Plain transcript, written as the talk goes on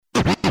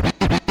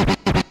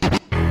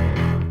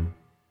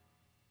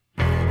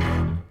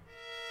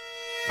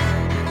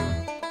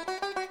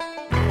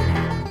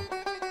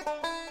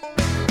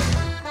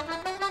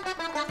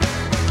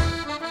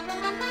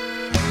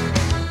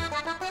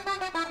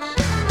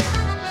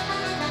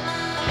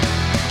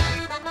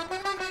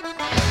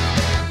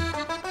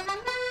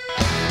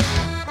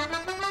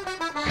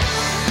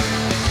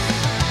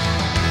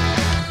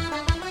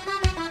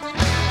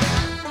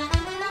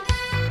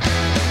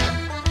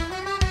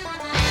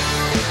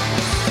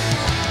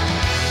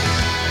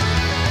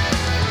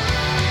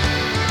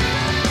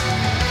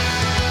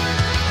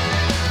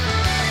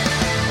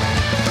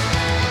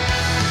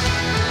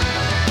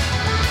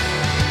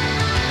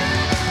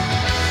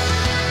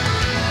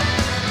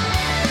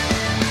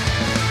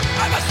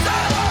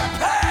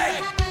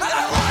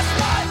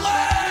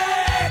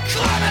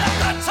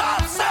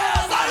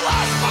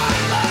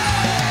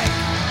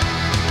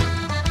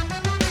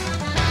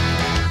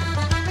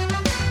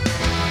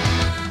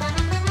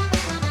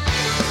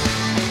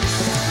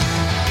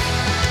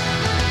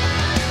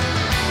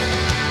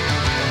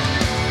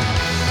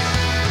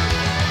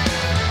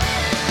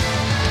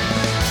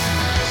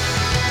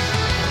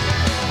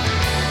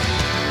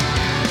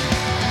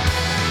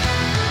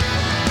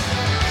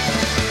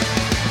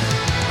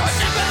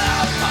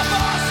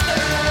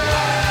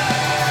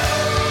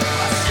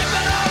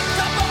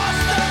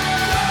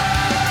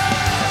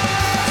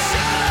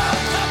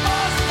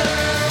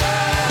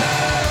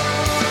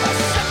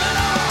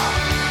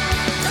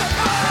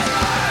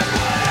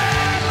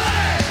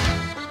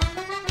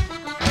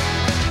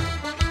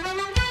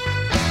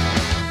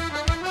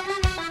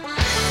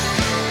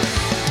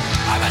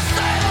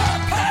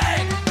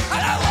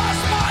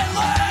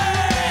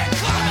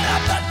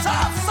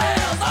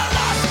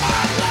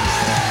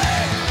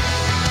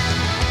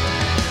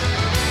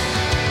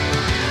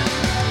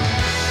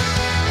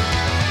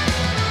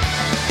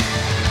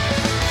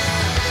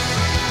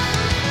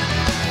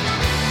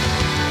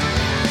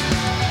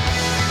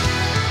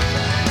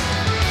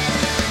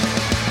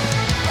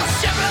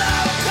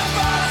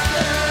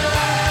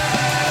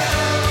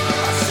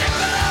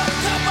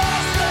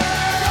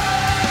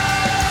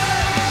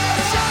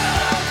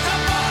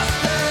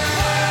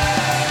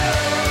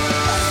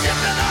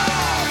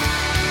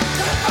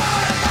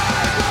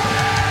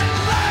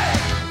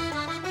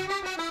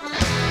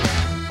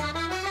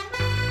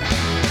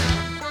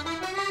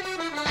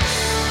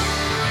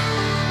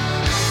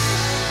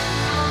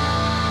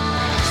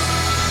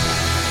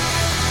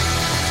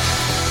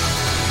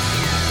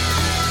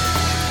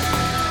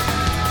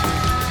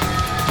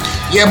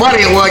Yeah,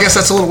 buddy. Well, I guess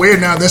that's a little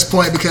weird now at this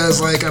point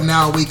because, like, I'm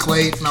now a week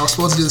late and I was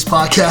supposed to do this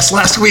podcast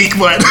last week,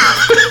 but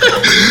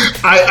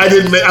I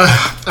didn't.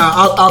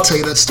 I'll tell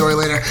you that story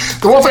later.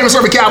 The world famous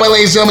Urban Cowboy,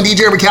 ladies and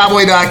gentlemen,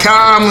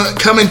 DJUrbanCowboy.com,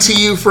 coming to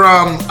you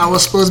from. I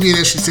was supposed to be in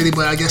Ocean City,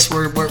 but I guess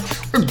we're in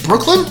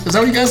Brooklyn. Is that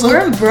where you guys live?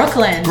 We're in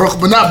Brooklyn.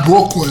 But not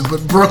Brooklyn,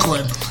 but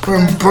Brooklyn. We're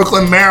in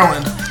Brooklyn,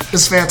 Maryland.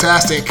 This is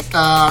fantastic.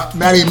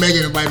 Maddie and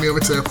Megan invited me over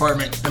to their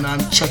apartment, and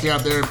I'm checking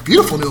out their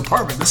beautiful new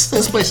apartment.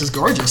 This place is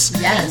gorgeous.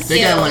 Yes.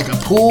 They got like a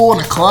pool and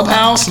a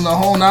clubhouse and the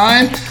whole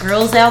nine.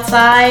 Girls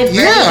outside, ready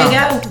to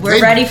go.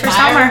 We're ready for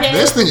summer.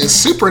 This thing is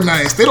super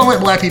nice. They don't let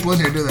black people in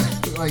here, do they?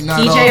 Like, not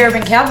DJ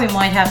Urban Cowboy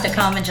might have to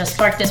come and just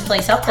spark this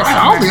place up this summer.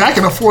 I don't think I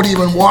can afford to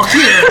even walk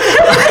here.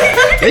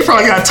 They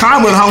probably got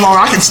time with how long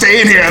I can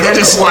stay in here. They're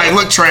just like,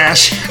 look,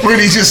 trash. We're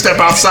gonna need you to step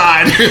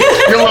outside.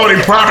 You're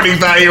loading property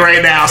value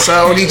right now,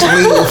 so we need to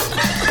leave.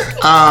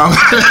 I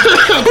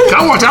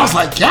was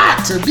like,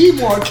 got to be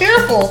more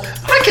careful.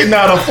 I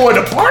cannot afford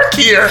to park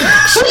here.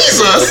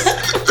 Jesus.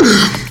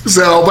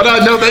 So, but I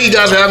know that you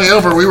guys are having me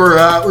over. We were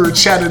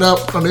chatting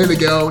up a minute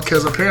ago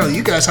because apparently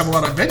you guys have a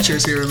lot of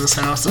adventures here in this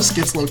house. This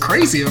gets a little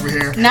crazy over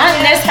here. Not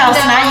in this house,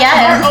 not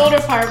yet. Our old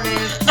apartment.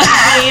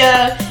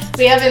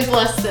 We haven't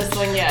blessed this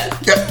one yet.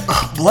 Yeah,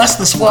 bless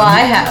this one. Well,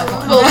 I have.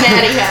 Well,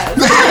 Maddie has.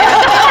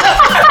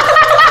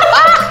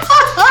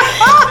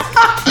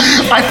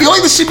 I feel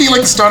like this should be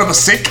like the start of a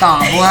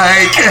sitcom.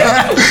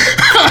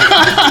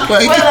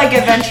 Like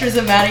Adventures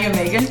of Maddie and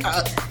Megan?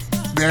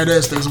 There it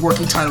is. There's a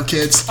working title,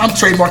 kids. I'm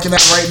trademarking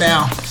that right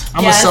now.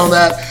 I'm going to sell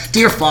that.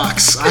 Dear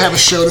Fox, I have a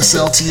show to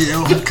sell to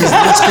you because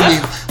that's going to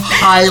be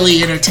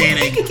highly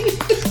entertaining.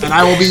 And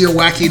I will be your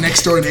wacky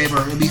next door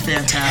neighbor. It'll be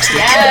fantastic.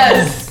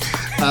 Yes.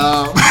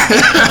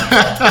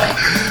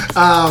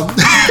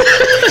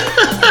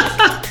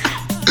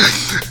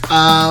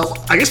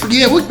 I guess,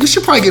 we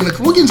should probably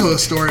we'll get into a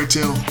story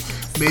too.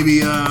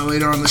 Maybe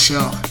later on the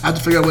show. I have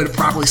to figure out a way to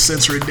properly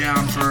censor it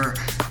down for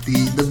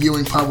the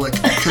viewing public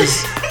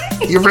because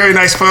you're very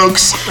nice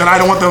folks, and I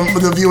don't want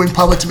the viewing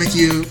public to make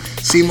you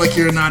seem like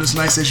you're not as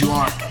nice as you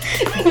are.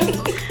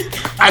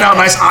 I know how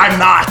nice I'm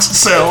not,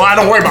 so I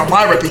don't worry about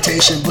my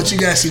reputation, but you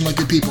guys seem like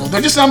good people. They're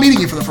just not meeting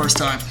you for the first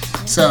time.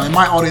 So, and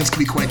my audience can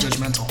be quite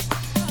judgmental.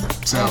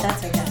 So,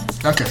 that's okay.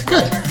 Okay,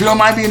 good. If you don't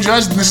mind being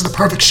judged, then this is the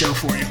perfect show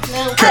for you.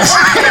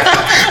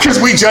 Because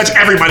we judge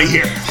everybody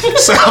here.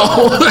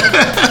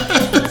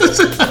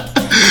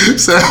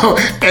 So,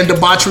 and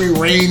debauchery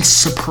reigns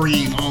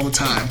supreme all the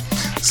time.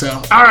 So,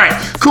 all right,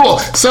 cool.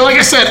 So, like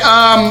I said,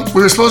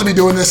 we were supposed to be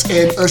doing this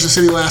in Ocean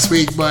City last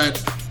week,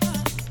 but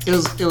it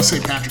was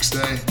St. Patrick's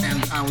Day,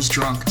 and I was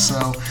drunk.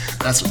 So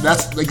that's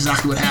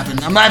exactly what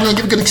happened. I'm not even gonna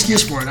give a good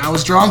excuse for it. I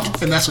was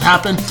drunk, and that's what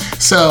happened.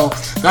 So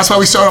that's why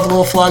we started off with a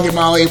little Flog and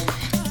Molly.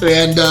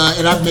 And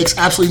that makes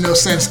absolutely no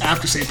sense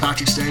after St.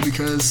 Patrick's Day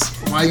because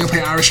why are you going to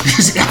play Irish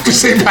music after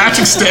St.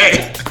 Patrick's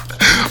Day?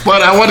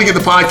 But I want to get the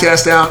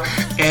podcast out,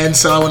 and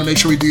so I want to make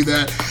sure we do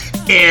that.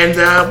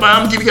 And I'm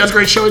going to give you guys a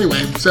great show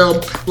anyway.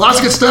 So lots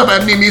of good stuff. I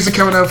have new music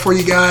coming up for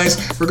you guys.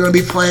 We're going to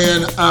be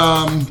playing,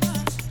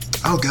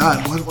 oh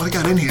God, what I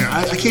got in here?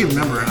 I can't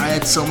remember. I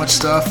had so much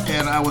stuff,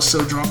 and I was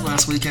so drunk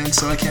last weekend,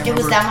 so I can't remember.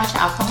 It was that much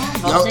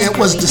alcohol? No, it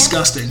was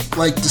disgusting.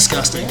 Like,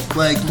 disgusting.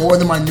 Like, more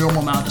than my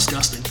normal amount of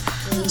disgusting.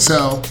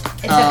 So,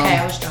 it's okay,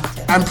 I was drunk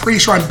too. I'm pretty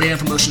sure I'm banned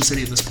from Ocean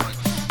City at this point.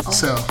 Oh.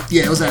 So,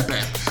 yeah, it was that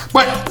bad.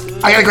 But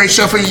I got a great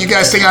show for you. You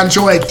guys think I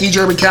enjoy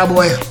DJ Urban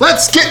Cowboy.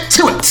 Let's get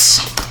to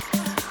it.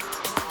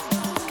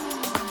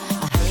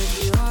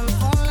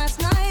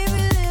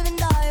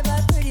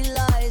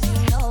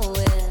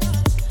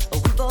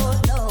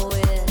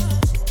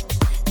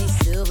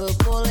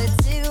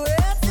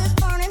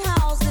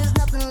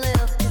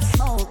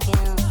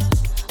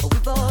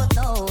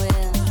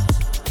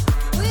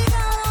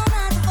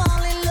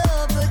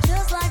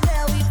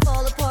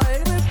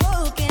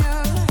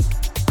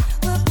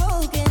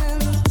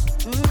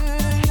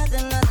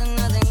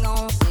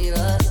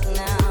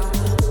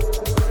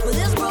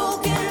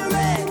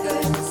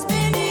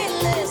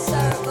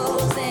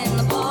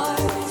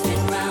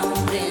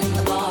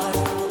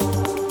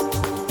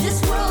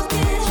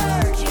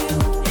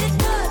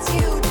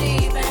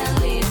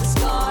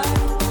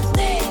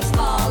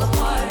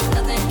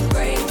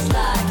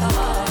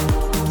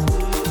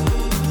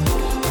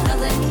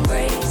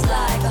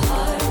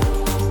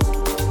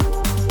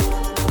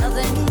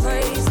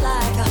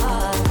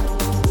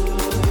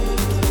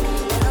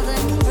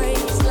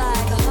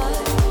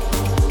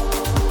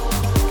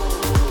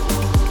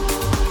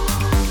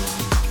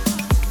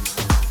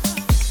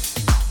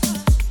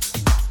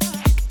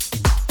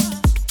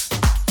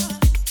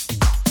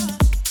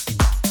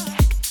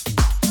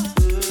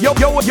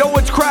 Yo,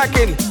 what's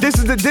crackin'? This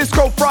is the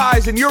Disco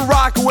Fries, and you're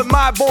rockin' with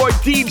my boy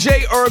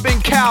DJ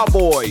Urban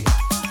Cowboy.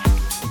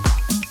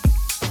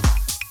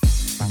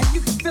 And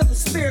you can feel the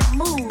spirit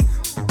move.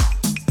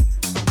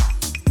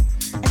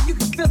 And you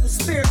can feel the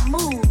spirit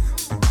move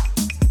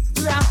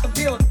throughout the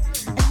building.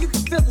 And you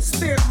can feel the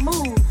spirit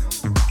move.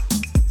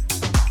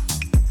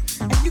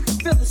 And you can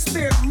feel the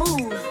spirit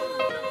move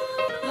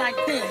like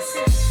this.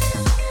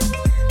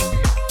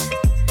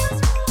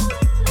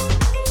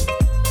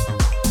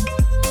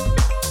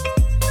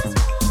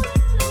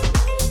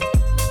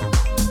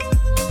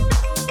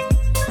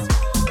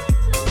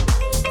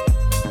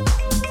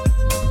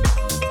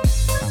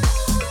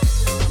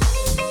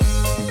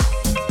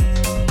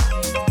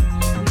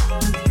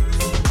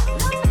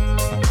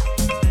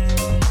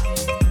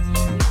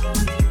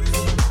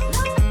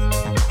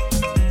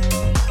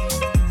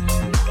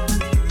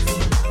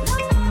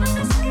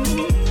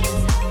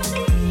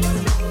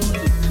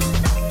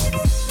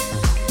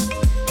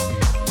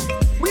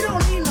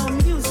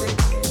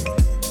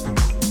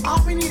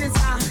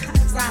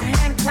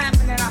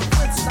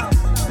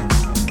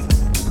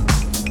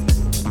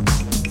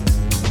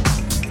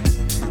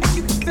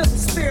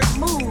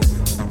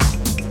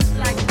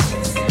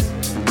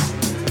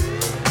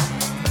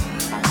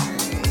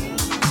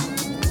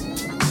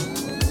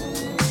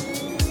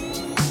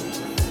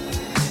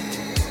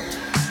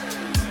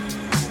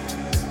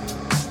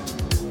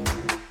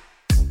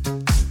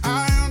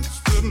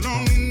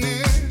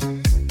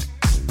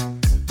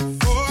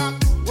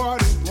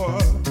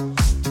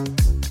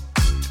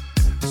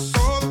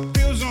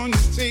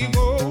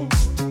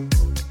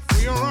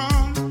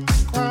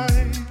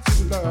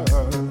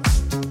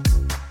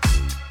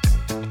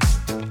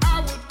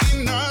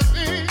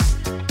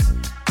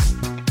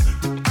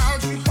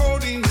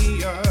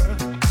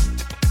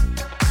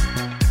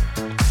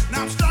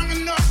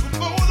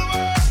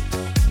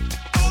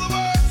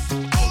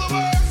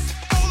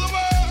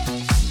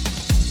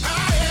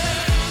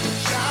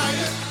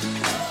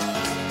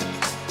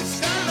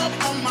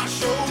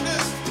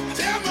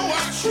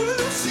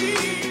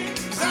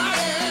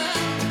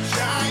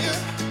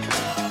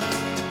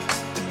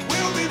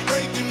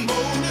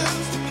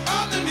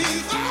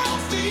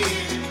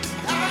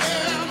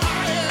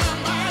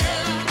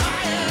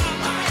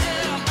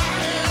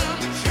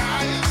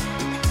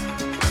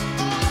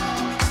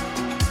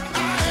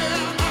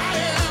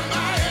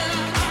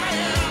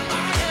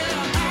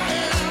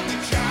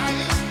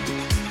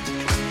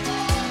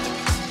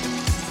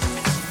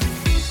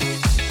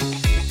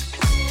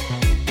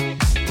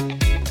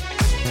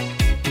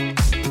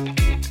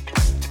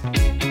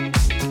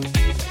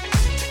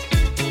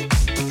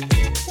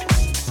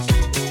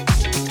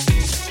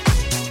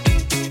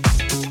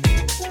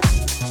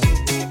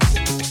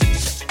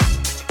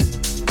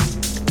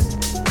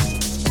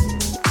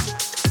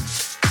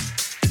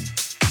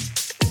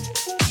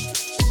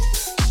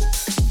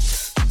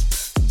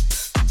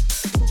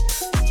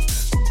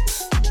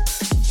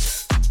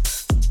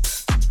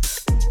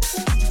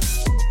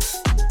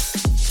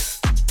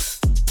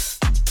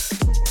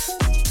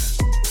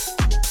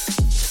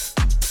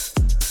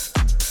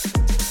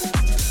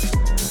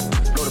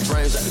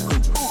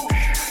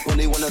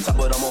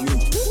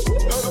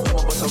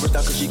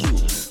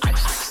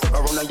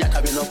 a yacht,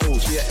 I've been on pool.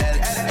 She an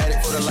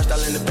addict for the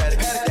lifestyle in the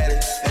paddock.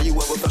 And you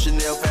ever felt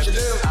Chanel fashion?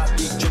 I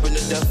be dripping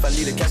to death, I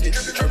need a casket.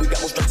 And we got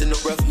more strikes in the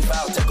rough, we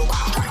foul tackle.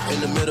 In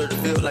the middle of the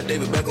field like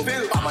David Beckham.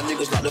 All my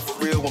niggas locked up for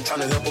real, I'm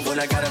trying to help them. When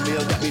I got a meal,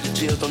 got me the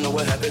chills, don't know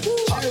what happened.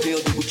 Pop pill,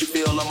 do what you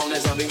feel, I'm on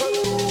that zombie.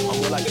 I'm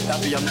more like a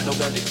Gaddafi, I'm not no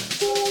Gandhi.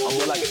 I'm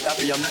more like a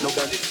Gaddafi, I'm not no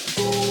Gandhi.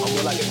 I'm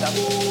more like a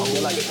Gaddafi, I'm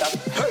more like a Gaddafi.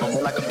 I'm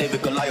more like a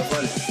David Goliath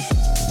running.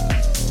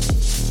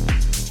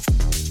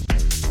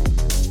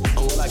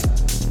 I'm more like I'm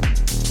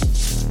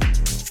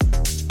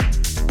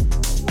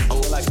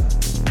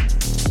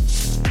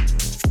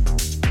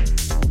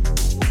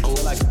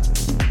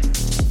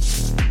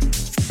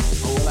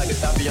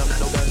not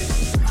nobody.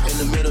 In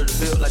the middle of the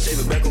field like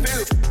David Beckham.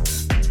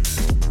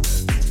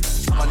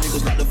 My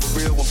niggas locked up for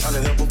real, I'm trying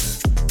to help them.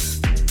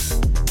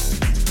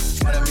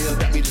 Got a meal,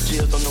 got me the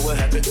chills, don't know what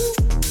happened.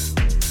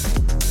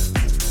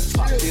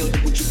 Pop pill, do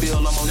what you feel,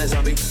 I'm on that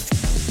zombie.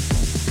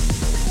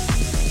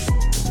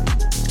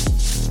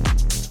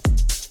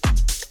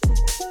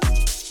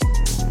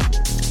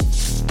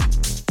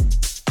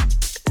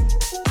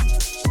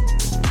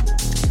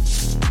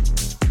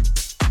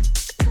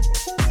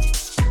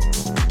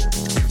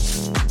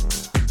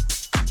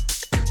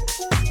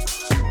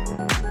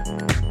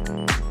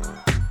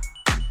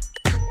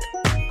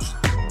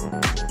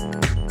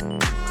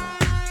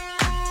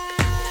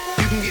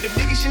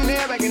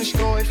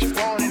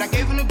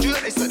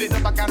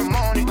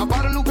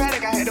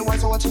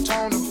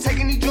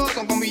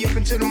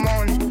 Till the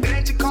morning. It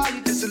ain't your car,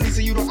 you just a lease,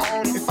 so you don't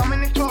own it. If I'm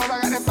in the club,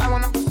 I got that fire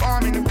when I'm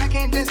performing. If I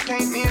can't dance,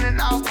 came in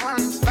and out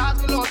runs.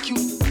 Vibes galore,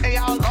 cute, they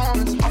all on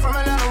us. I'm from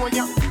Atlanta when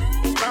young,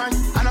 run.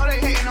 I know they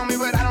hating on me,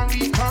 but I don't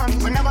be coming.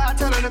 Whenever I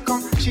tell her to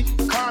come, she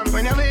come.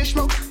 Whenever it's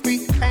smoke,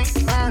 we ain't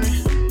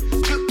running.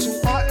 Took too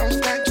hard, don't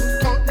stand too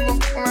close, you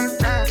won't run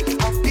around.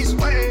 Off these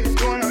ways,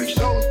 doing all these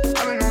shows.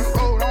 I've been on the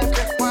road, I don't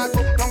care where I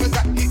go, long as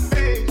I get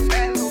paid.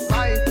 Bad little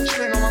vibe,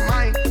 chillin' on my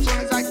mind. Soon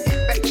as I get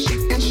back, she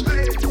and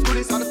straight. Do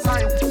this all the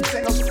time.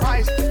 Ain't no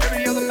surprise.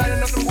 Every other night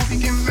another movie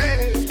get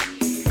made.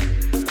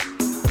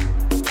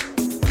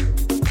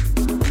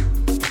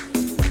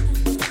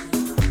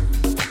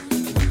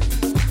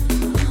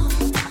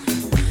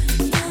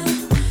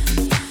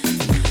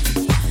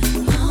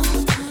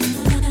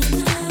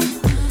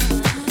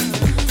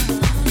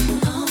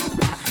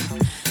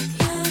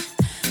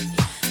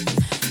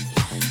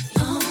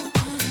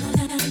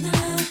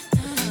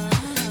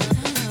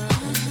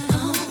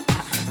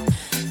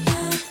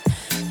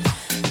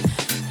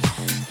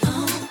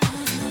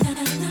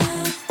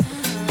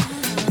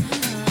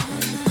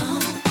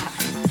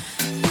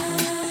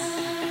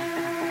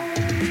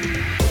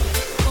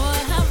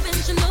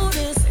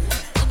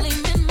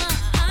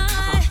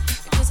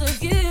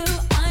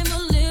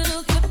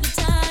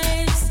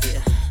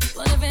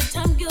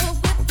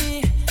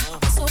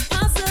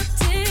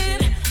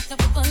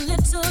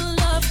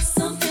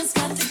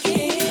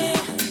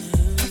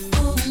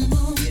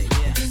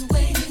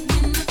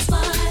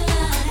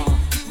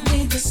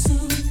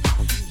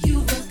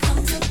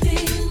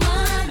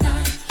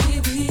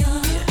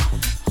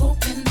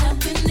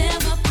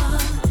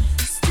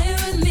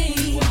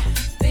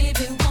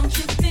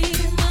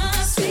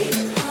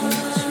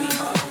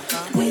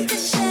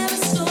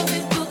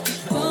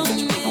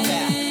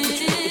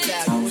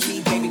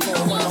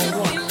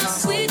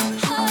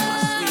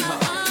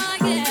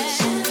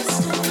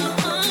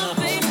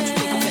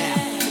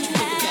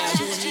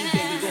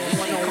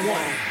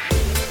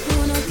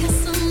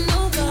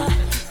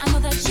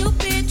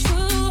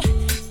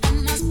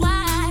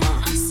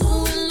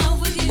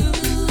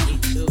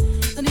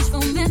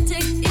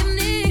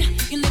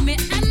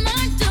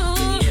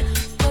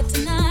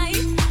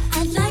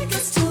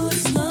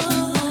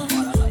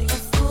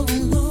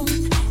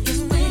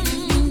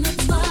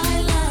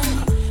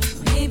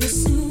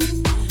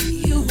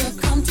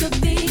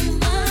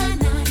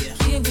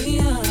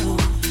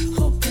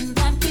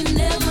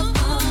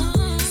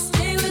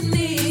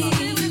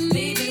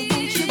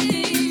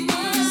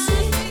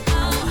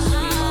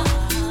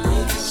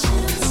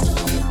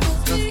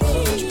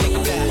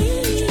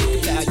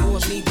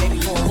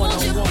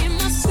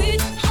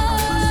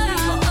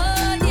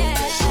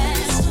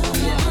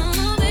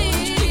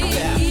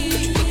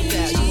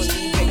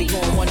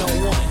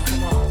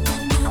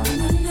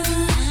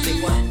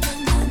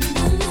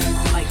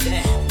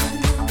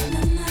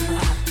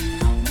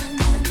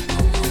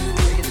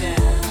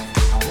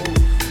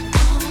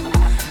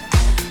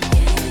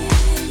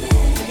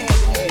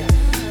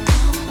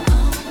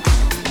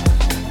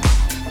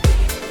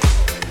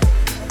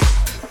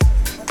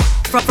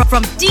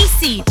 From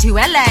DC to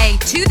LA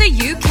to the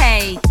UK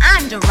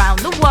and around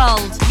the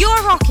world,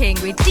 you're rocking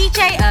with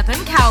DJ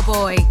Urban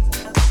Cowboy.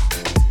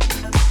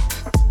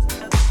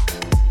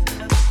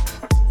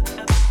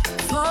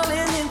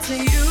 Falling into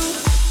you,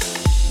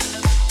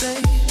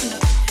 baby.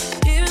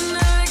 Even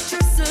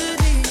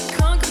electricity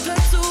can't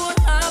compare to what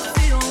I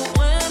feel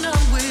when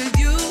I'm with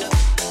you.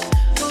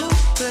 Oh,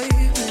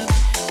 baby.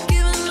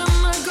 Giving up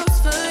my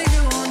ghost for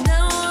you.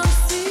 Now I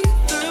see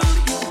through.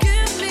 You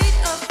give me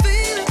a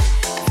feeling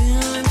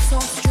so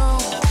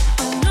strong.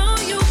 I know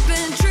you've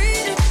been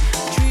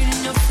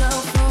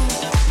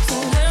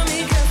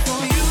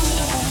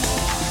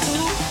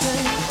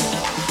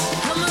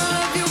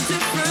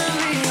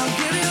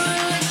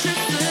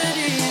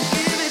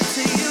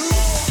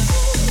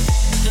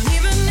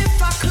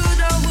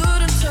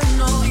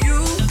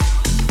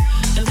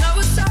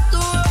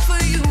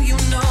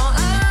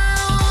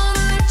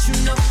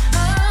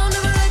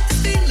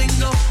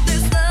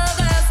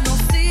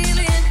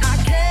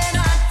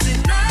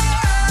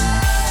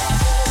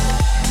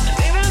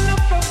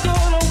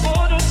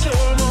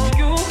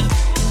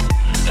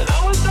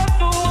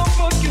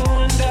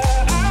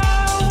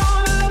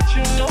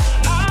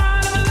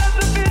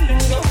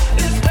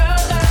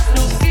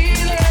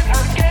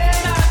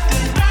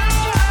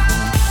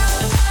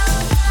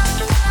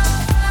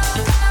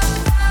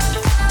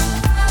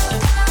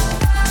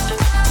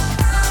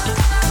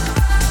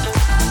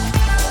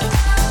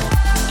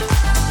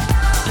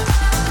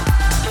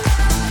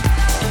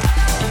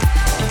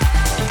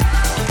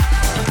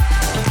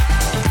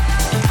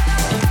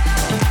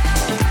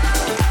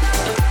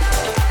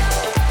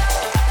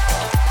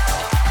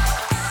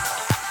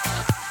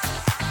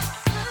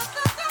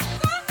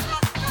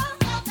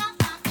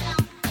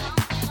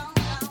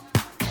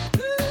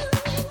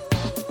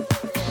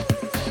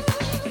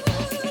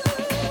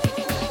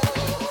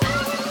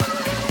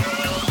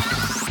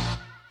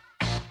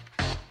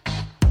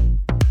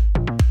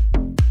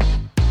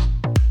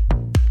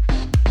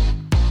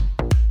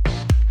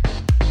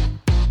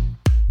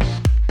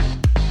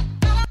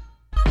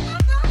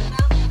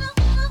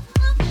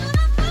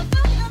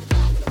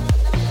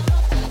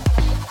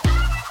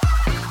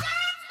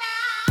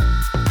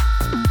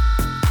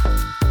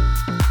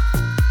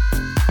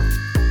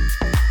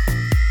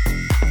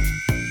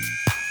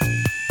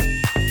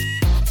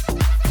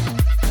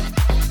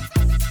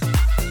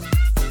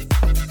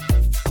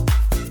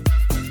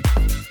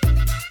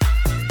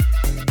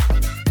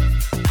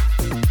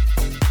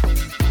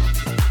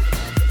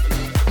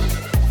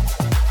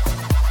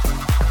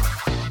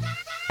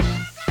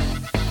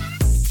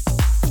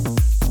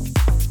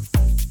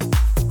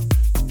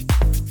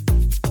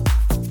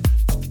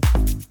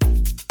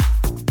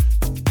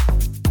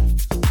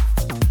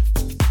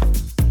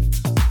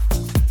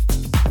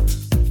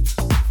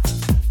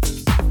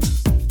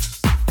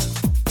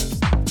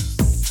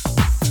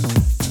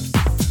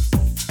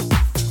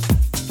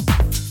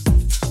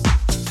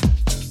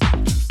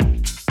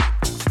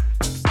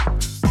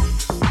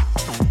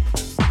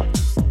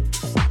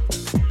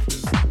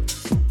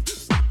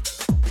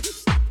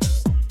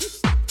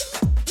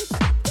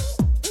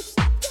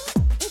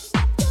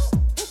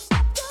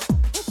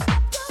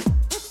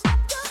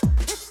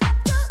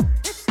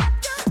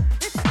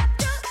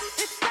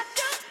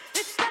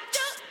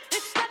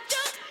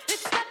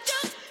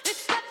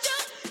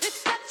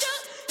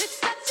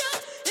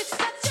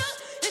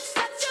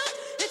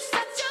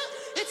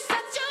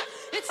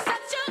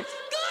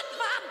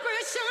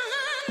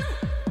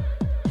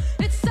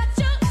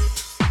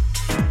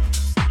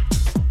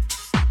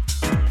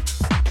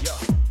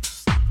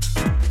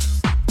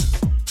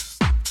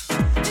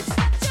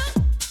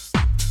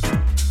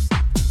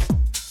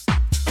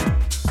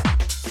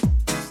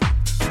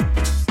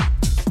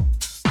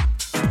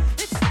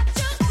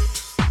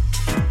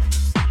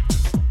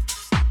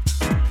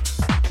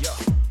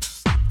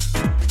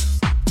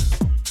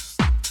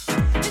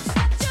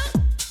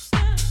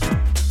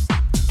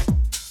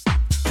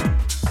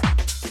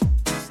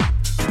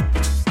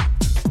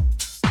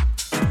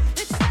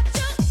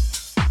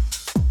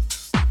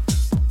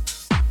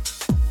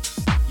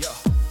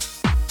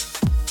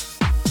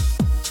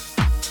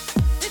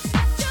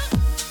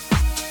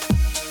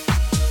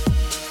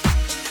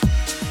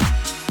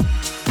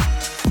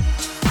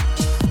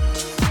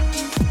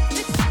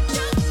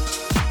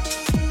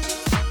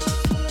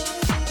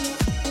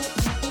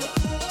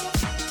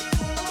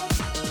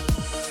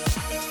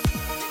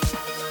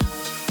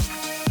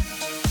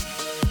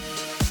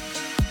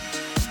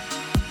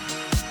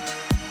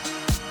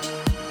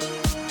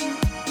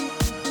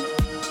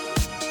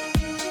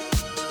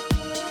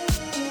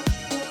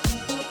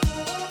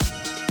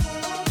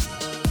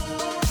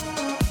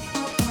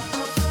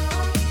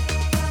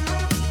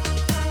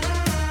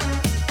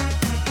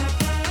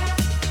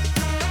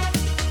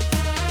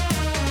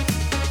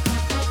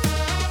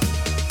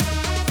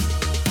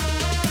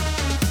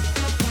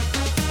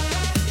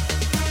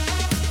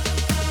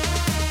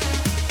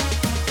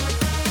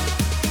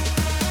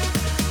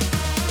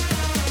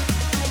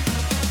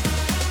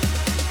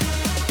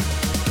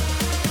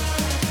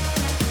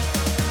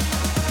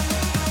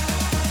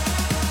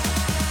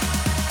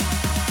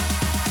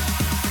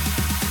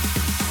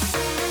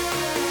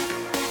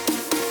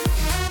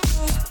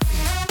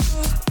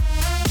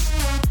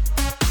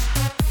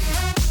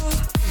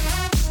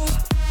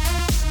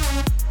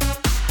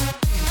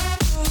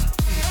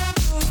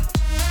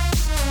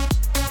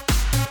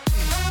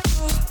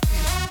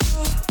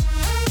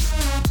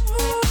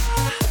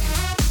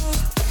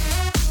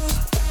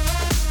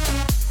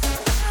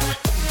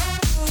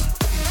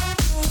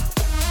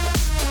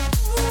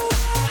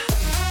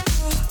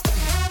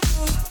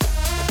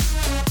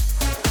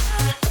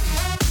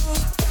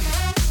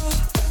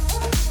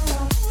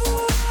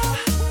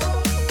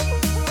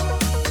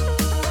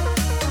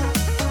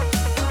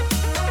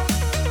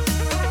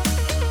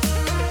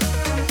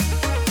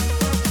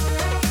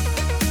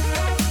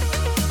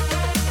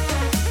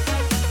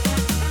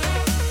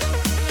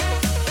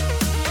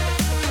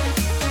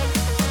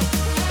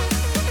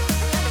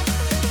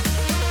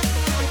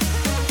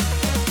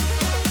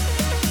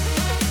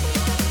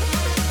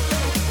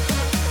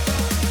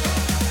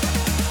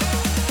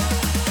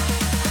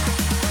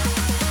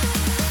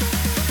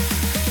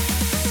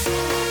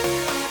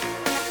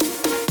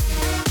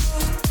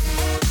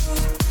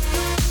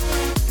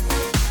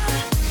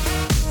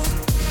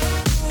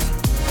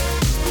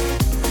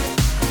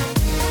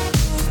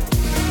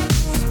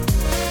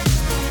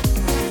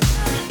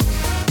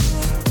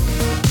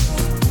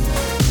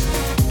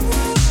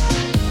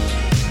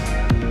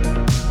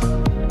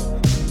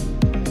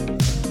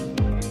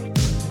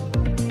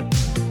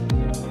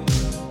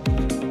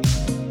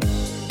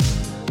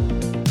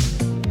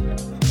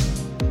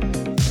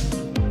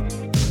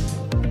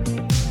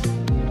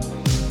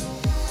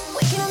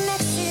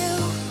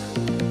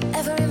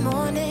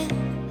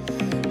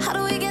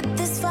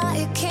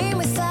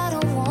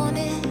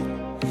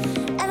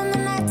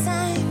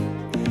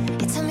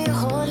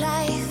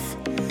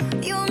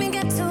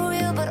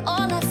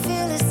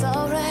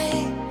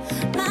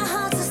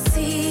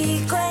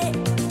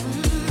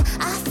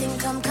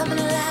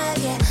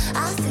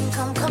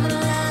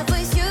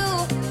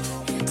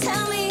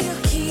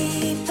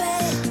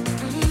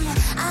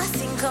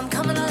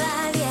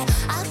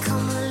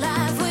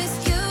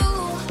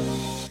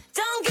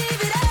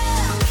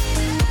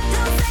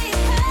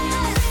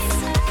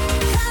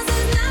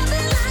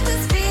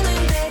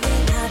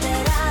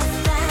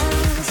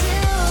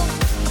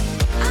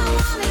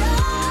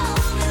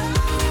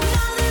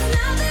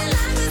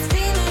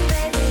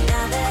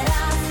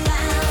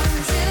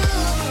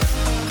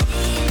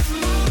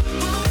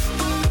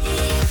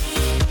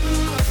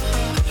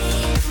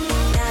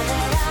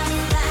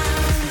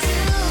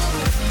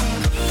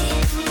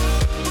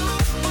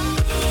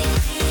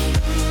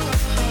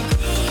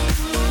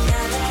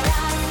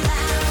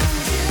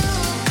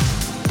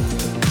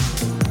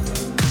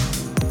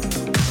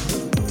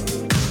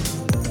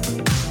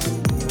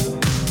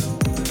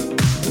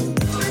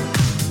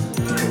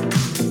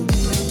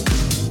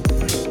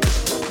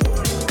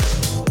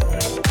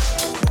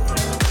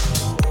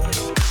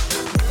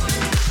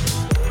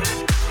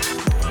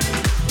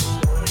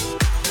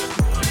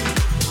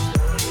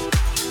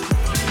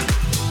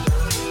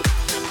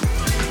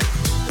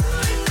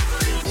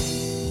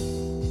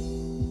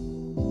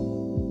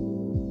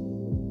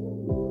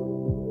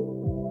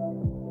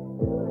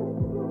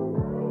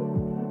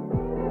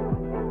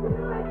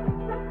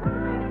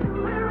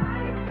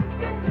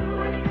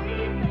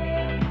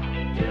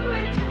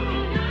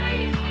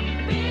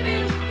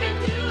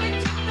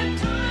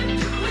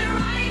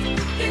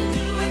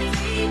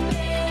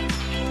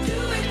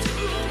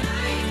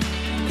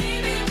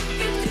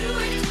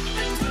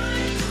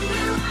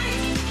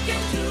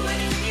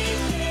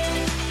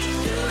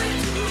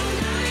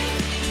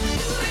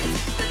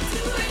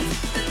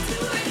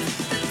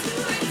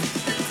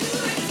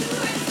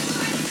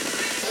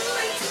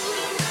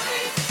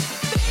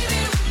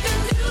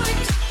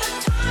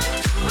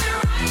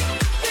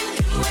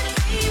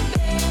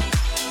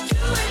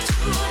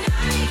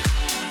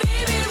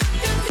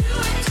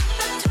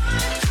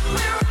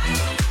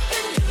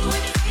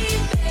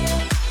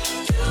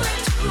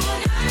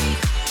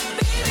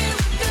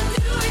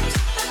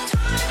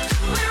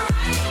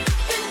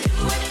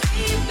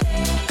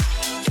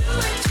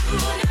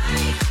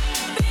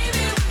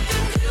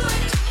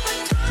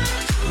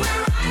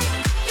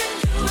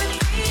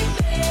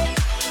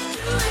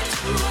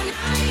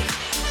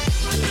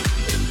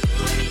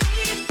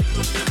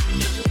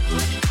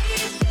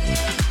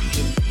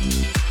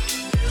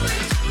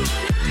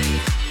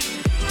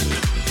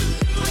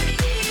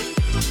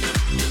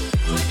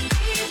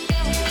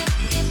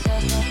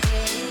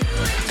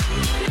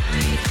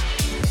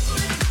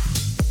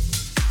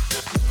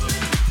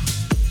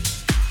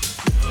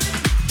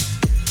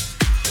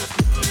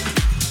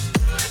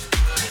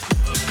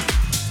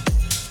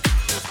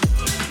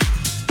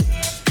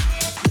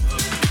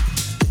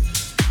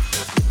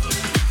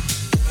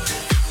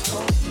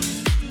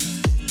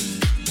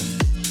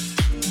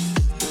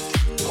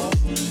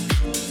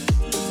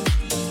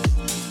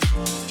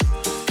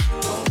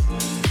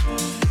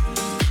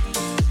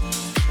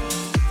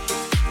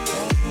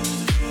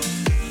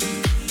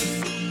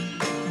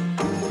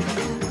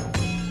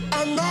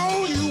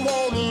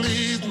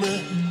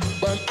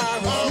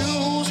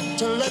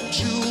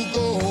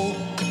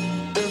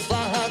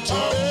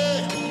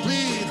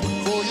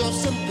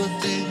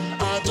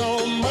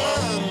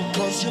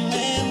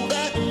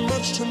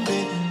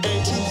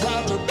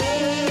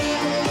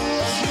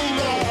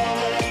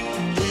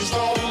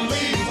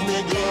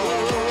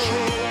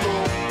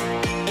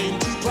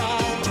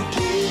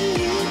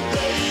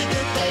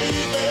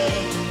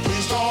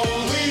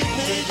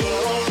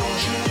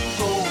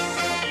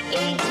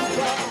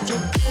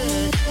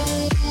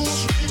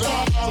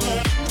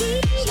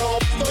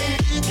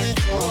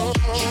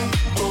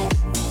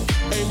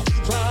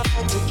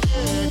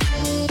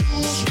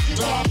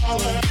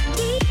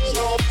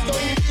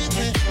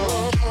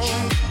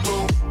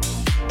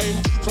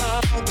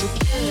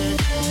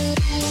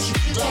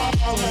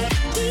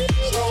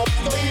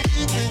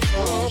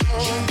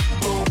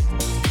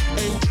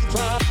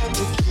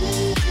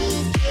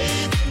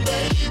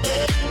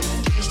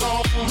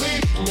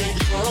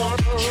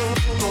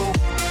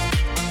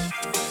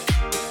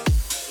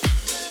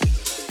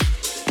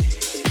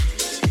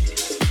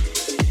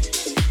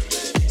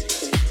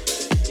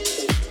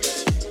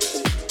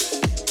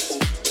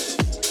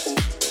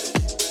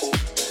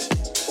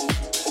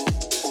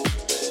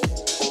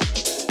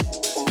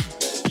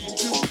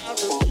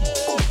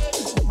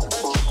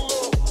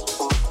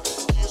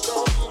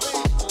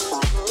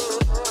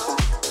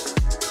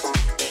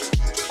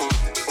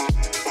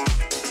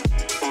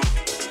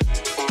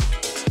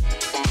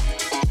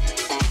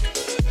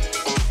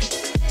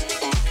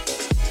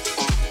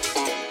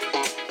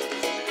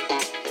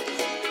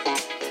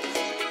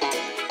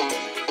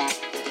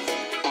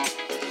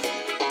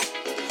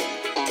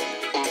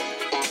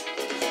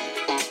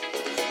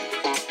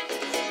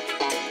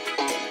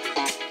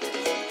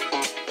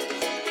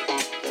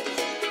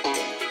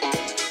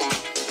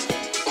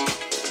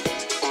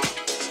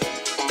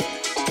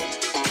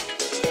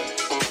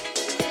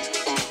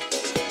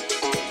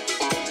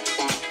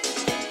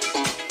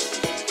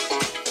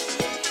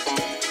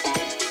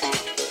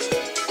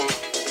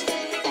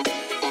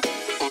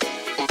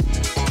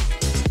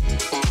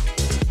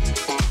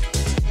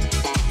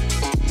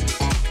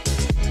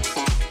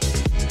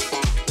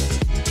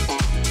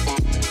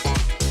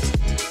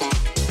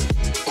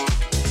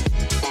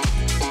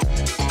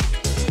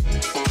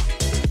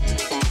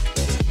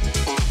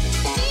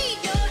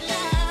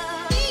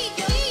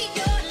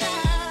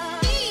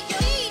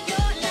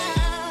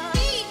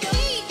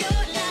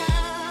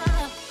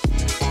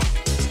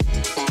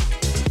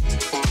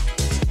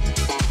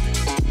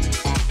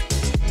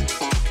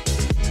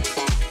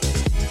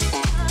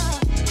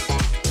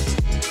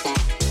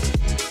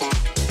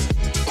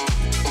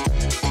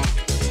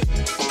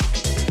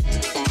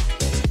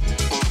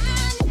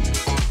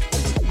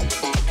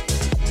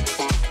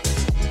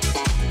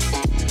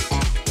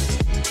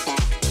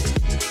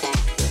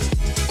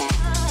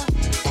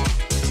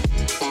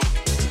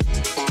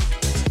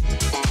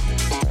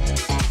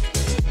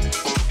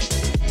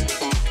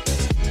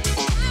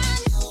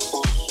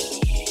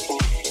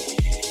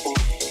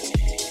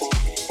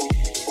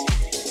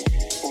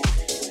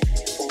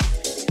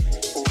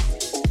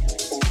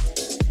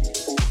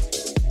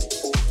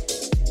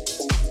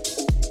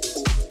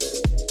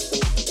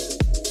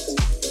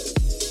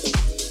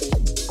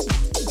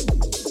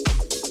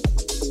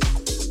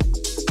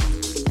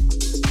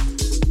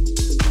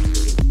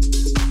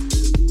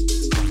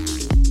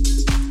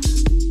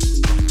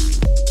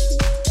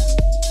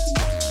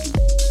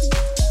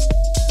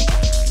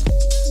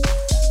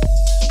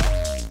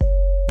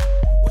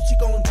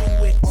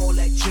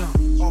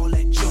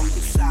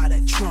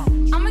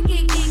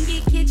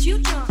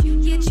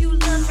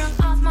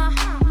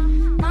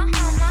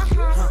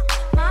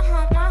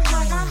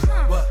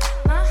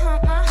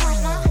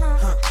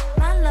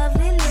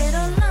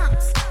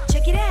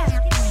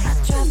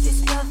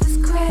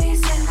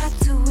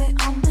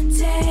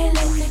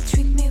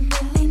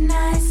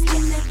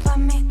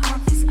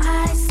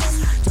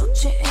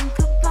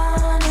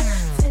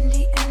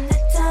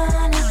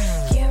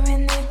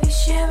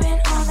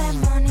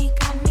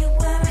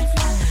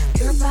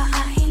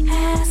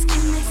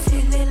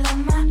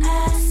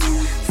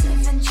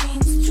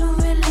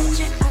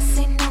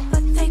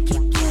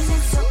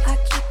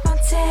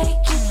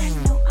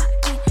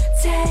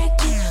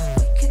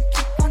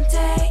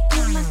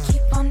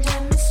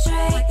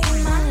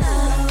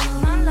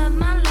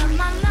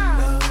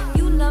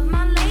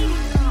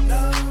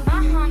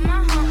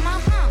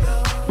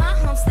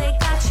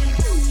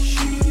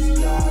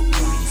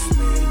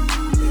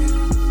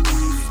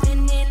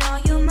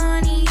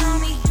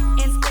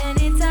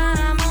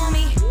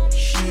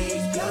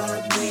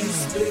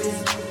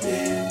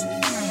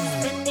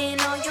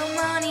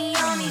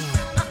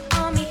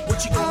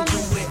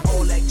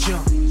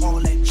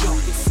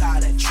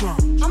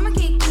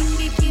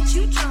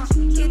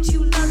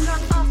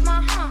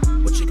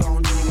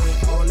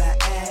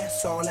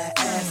breasts, all that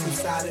ass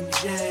inside of me,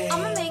 Jane.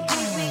 I'ma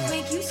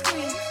make you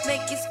scream,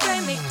 make you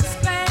scream, make you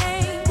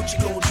scream. What you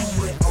gonna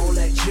do with all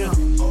that junk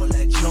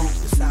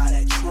inside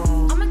that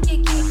trunk? I'ma get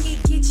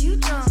you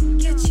drunk,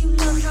 get you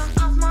drunk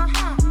off my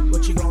hump.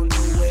 What you gonna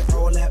do with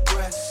all that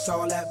breasts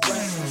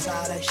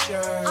inside that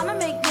shirt? I'ma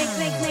make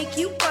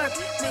you work,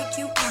 make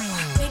you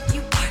work, make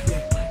you work.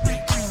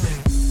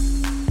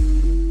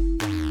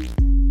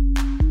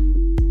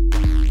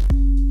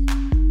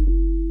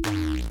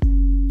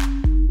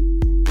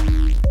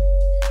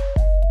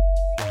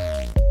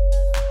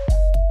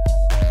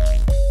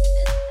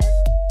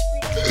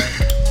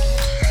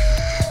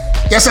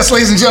 Yes, that's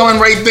ladies and gentlemen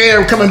right there.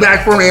 We're coming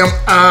back for you.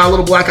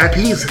 Little Black Eyed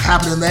Peas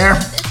happening there.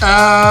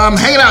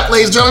 Hanging out,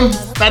 ladies and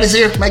gentlemen. Maddie's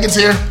here. Megan's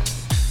here.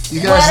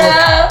 You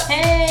guys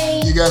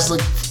Hey. You guys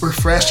look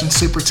refreshed and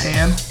super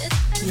tan.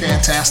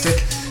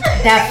 Fantastic.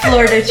 That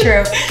Florida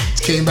trip.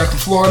 Came back from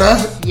Florida.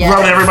 Yes.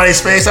 Rubbing everybody's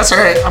face. That's all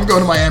right. I'm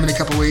going to Miami in a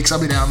couple weeks. I'll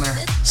be down there.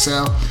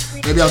 So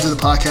maybe I'll do the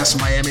podcast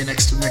in Miami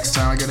next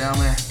time I go down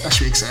there. That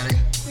should be exciting.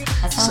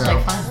 That sounds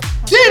like fun.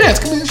 Yeah,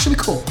 it should be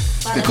cool.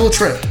 It's a cool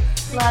trip.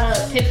 A lot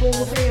of Pitbull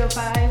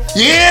 305.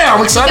 Yeah,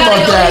 I'm excited about Gotta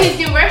go to that. his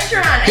new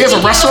restaurant. He has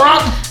a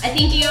restaurant? I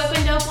think he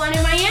opened up one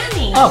in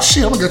Miami. Oh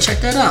shit, I'm gonna go check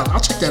that out. I'll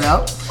check that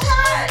out.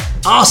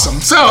 Awesome.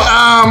 So,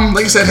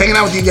 like I said, hanging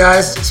out with you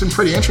guys, it's been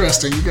pretty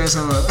interesting. You guys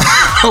have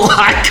a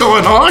lot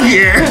going on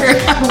here.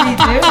 We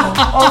do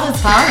all the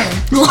time.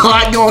 A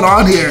lot going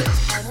on here.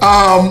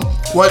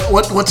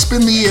 What's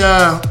been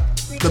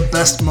the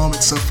best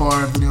moment so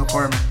far of the new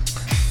apartment?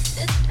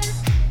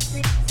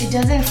 It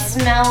doesn't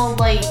smell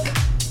like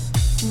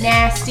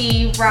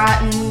nasty,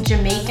 rotten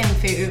Jamaican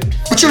food.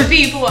 But you're-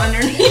 People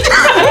underneath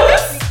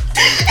us.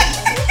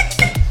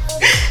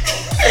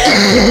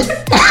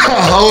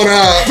 Hold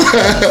up.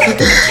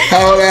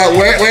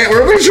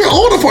 Where was your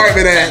old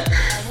apartment at?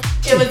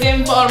 It was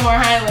in Baltimore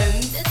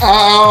Highlands.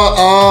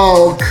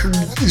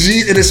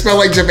 Gee, did it smell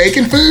like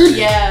Jamaican food?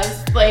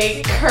 Yes,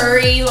 like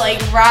curry, like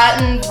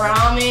rotten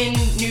ramen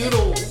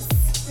noodles.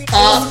 It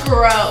was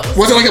gross.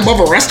 Was it like above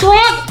a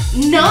restaurant?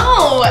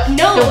 No,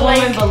 The woman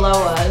like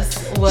below us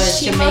was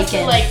she Jamaican. must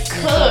have like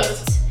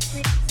cooked.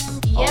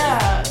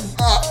 Yeah,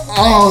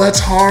 Oh, that's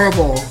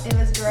horrible. it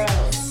was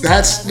gross.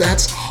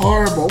 That's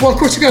horrible. Well, of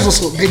course, you guys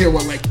also been here,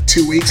 what, like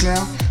 2 weeks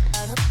now?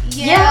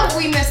 Yeah,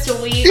 we missed a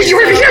week. You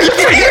were here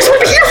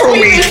for a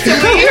week. You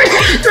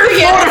were in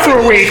Florida for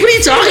a week. What are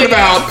you talking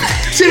about?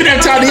 So you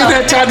didn't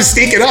have time to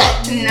sneak it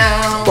up.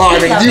 No. Well, I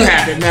mean, you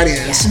have it. Maddie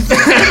has.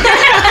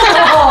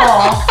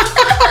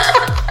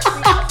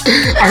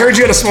 I heard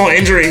you had a small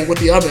injury with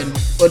the oven.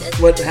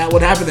 What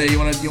happened there? You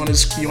want to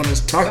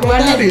talk It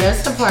about that? wasn't in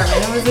this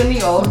apartment. It was in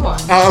the old one.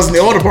 Oh, it was in the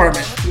old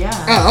apartment. Yeah.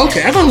 Oh,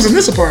 okay. I thought it was in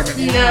this apartment.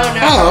 No.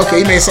 Oh, okay.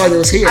 You may have thought it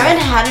was here. I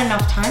haven't had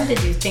enough time to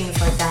do things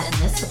like that in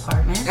this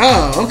apartment.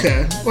 Oh,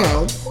 okay.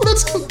 Well,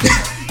 that's good.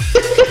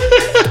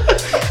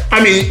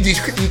 I mean,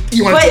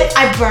 you want But to...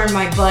 I burned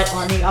my butt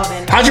on the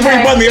oven. How'd you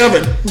burn your butt in the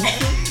oven?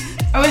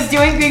 I was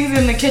doing things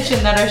in the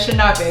kitchen that I should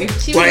not be.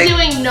 She was Like-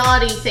 doing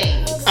naughty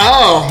things.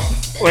 Oh,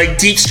 like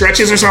deep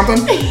stretches or something?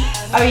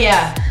 Oh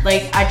yeah,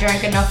 like I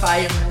drank enough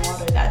vitamin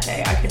water that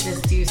day. I could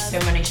just do so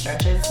many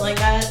stretches like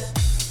that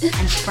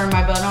and burn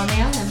my butt on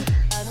the oven.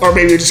 Or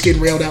maybe you're just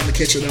getting railed out in the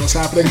kitchen. That was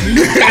happening.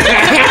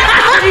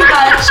 Pretty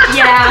much,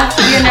 yeah,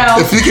 you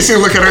know. If you can see the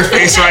look at her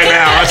face right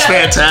now, that's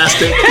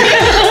fantastic.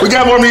 We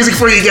got more music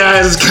for you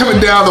guys. It's coming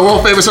down. The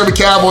world famous Urban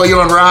Cowboy, you're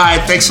on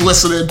Ride. Thanks for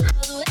listening.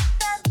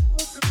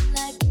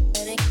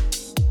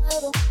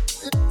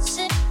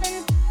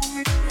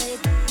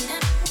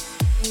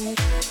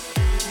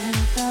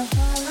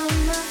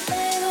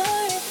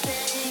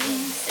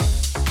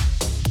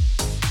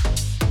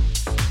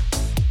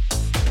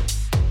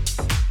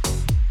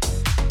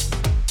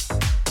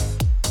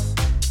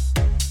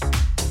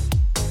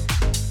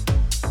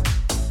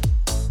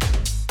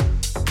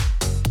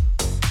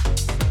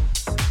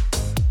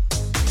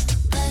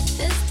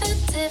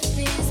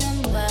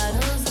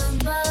 Bottles of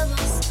bubble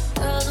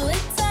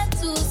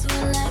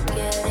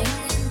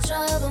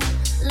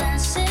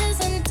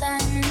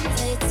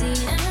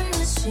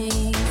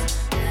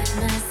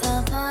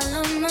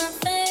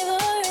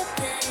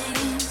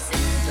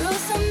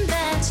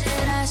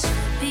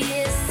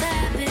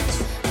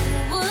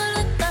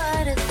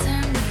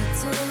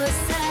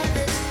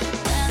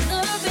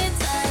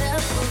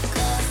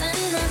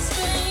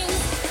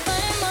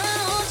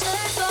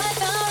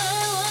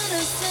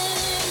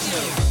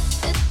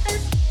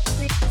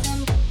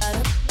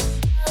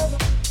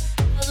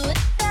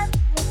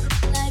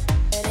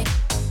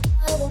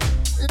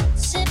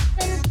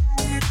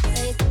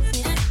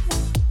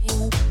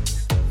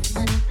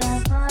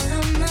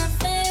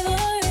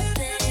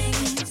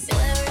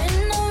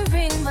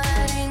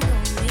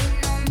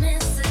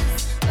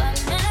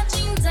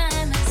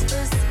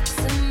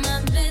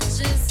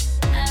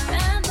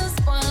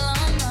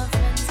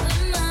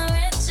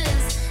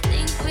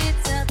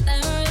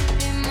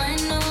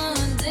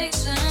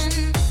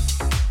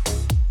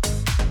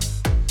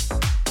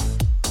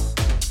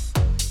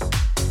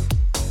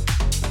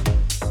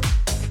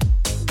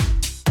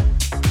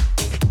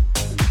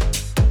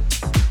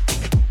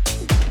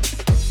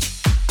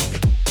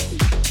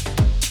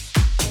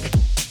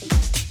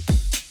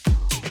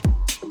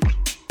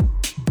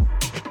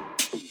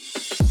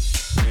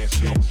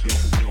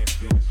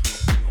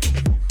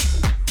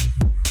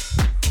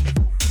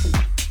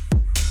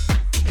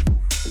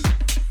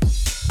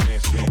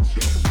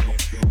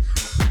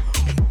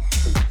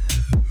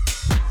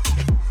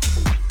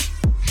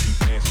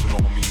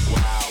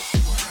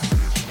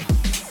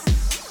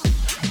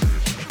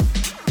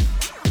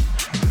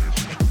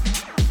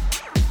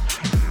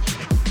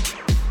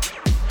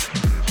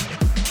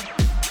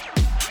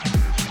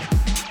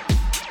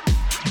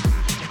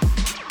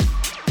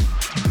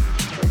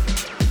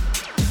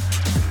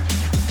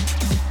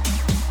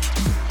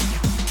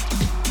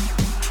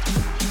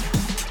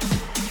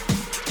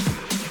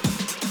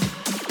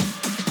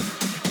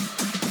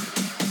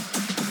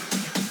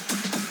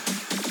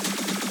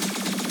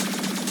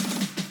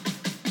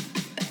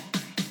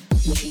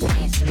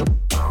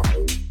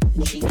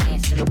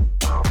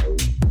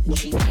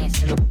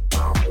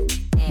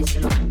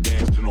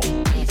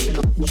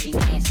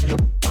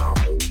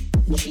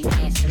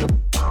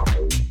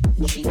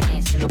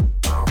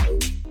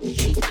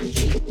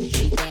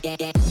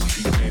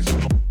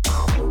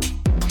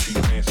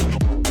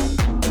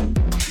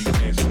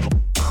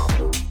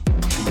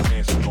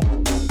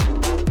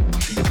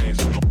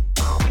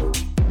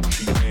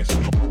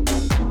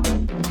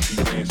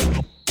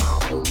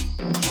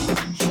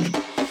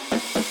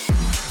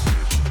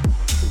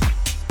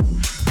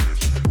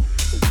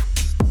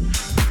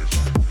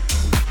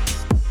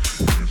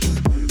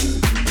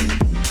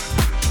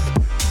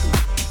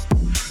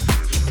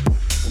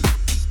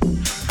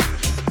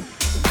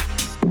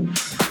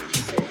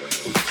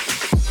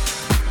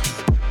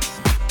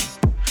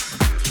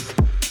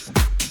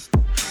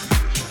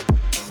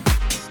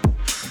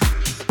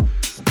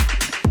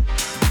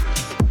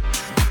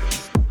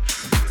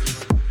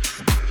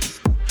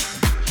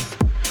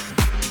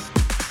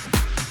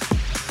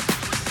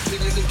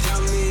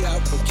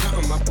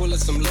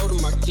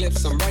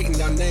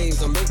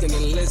names, I'm making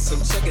a list.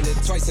 I'm checking it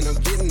twice and I'm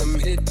getting them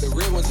hit. The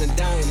real ones been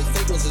dying, the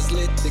fake ones is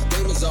lit. The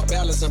game is off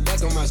balance, I'm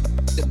back on my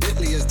The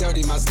Bentley is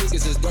dirty, my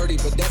sneakers is dirty,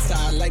 but that's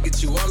how I like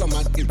it. You all on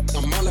my dick,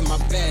 I'm all in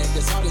my bag,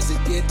 as hard as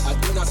it get. I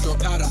do not store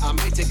powder, I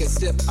might take a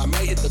sip. I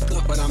might hit the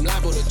blunt, but I'm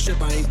liable to trip.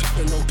 I ain't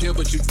popping no pill,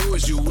 but you do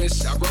as you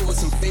wish. I roll with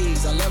some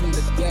fiends, I love them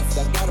to death.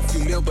 I got a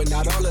few mil, but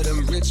not all of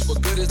them rich.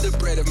 What good is the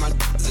bread if my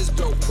is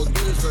dope? What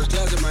good is first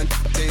class if my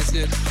taste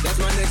it? That's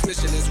my next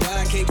mission, that's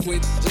why I can't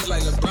quit. Just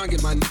like LeBron,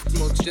 get my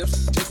more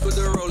chips. Just put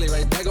the rollie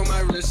right back on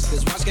my wrist.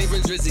 This watch came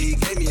from Drizzy, he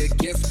gave me a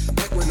gift.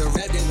 Back when the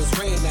rap game was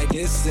praying like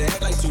this. They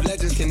act like two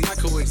legends cannot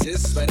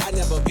coexist. But I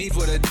never beef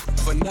with a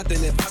for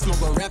nothing. If I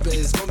smoke a rapper,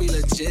 it's gon' be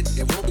legit.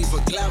 It won't be for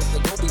clout,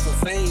 it won't be for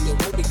fame. It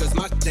won't be cause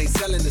my ain't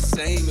selling the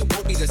same. It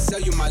won't be to sell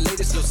you my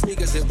latest little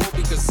sneakers. It won't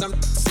be cause some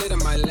slid in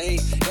my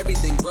lane.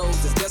 Everything grows,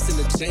 it's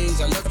destined to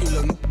change. I love you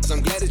little n***s,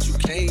 I'm glad that you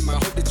came. I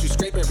hope that you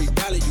scrape every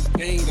dollar you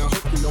gain. I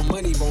hope you know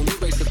money won't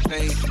erase the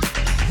pain.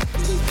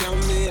 You can count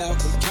me out,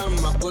 I'm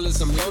counting my bullets,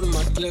 I'm loading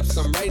my clips,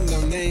 I'm writing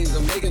down names,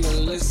 I'm making a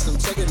list, I'm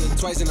checking it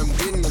twice and I'm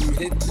getting them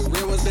hit. The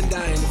real ones been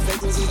dying, the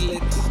fake ones is lit,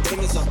 the game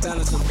is off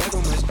balance, I'm back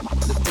on my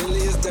The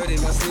Bentley is dirty,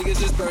 my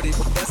sneakers is dirty,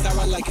 but that's how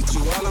I like it,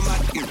 you all on my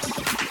ear.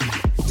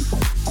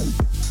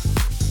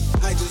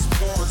 I just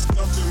poured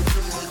something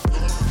in my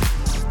cup.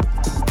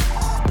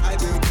 I've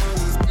been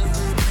running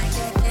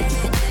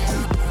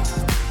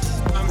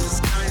I'm as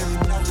I am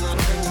nothing.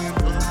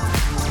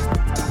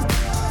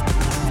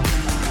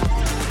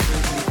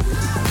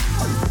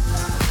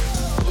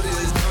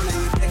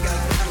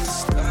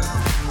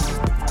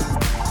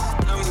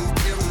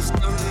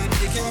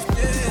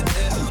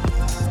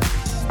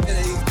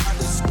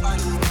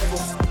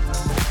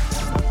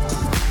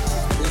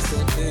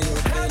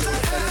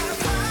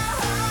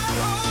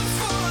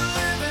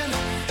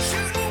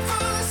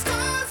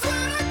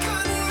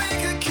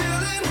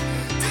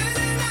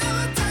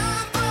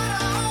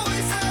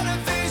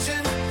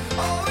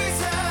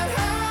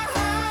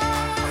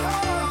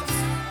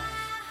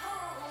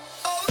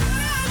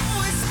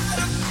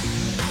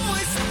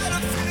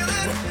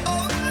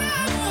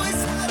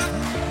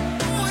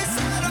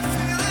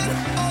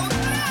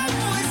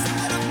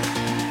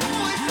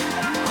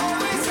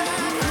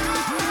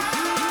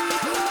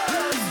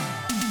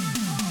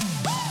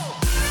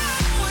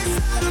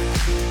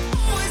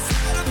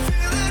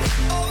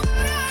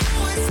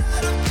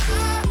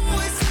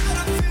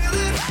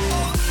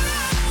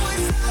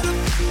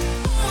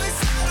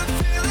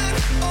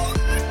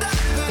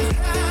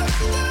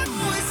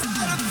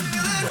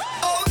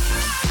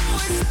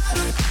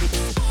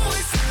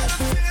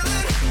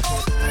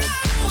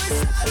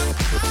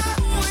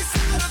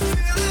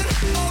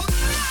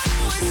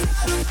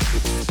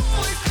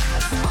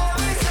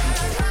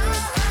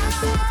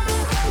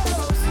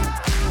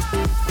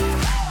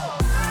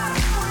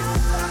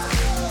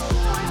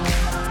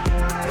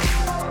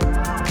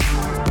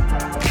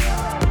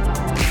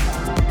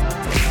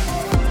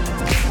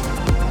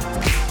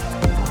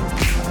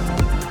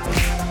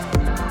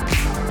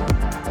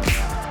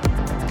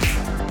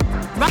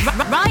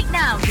 Right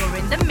now, you're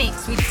in the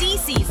mix with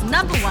DC's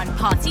 #1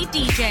 party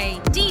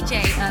DJ,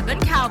 DJ Urban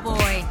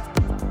Cowboy.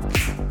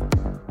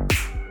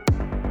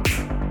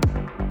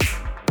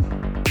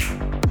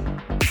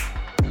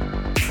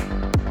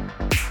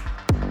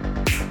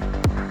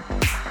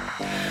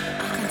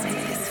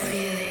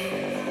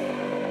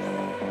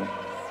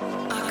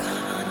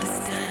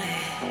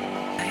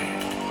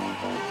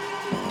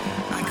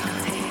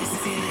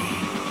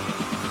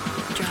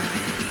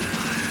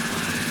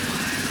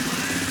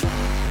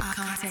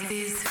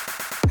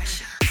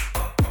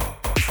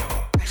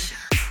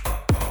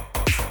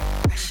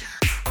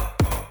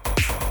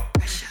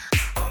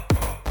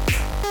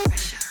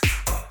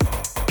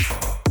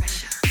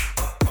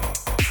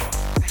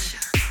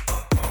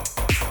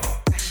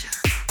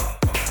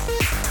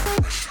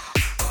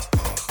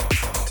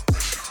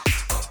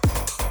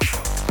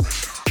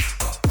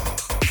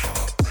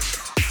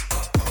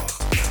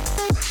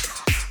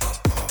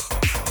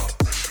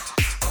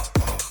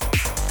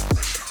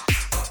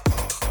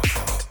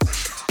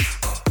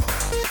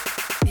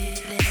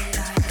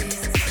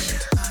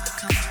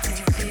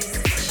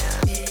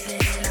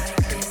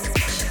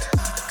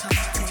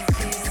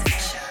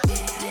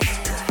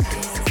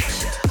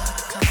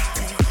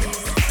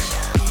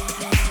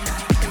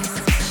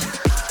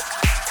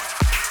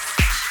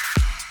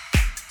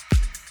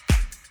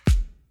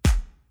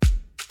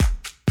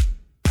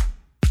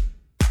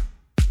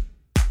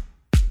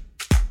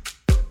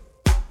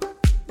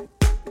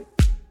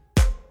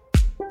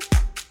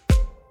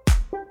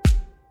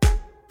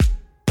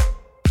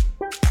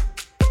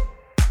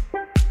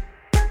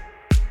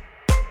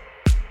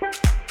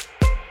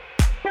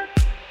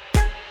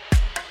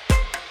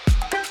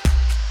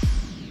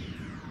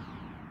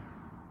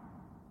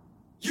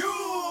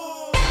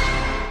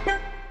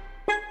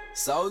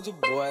 Soulja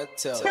Boy,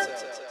 tell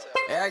it.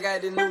 Hey, I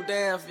got this new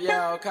dance for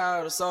y'all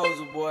called the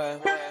Soulja Boy.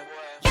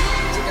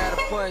 You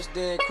gotta punch,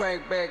 then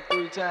crank back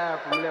 3 times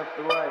from left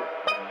to right.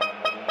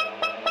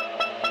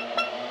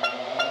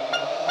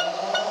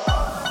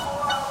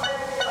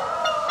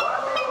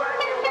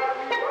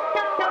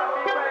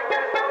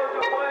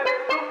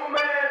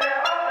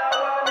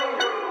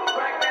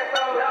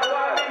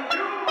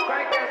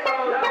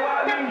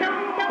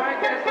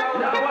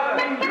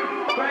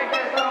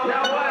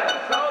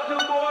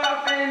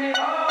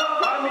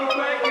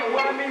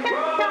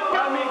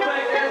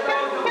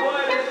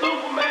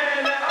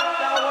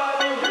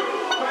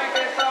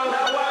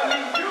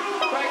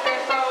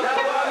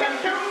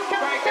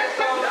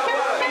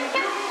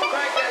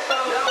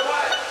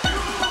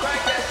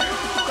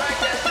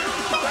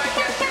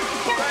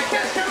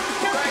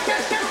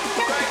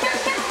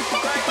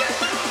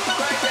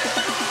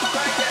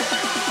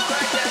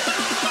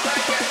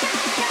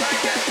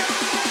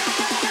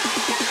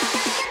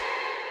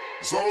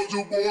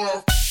 Soldier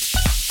boy.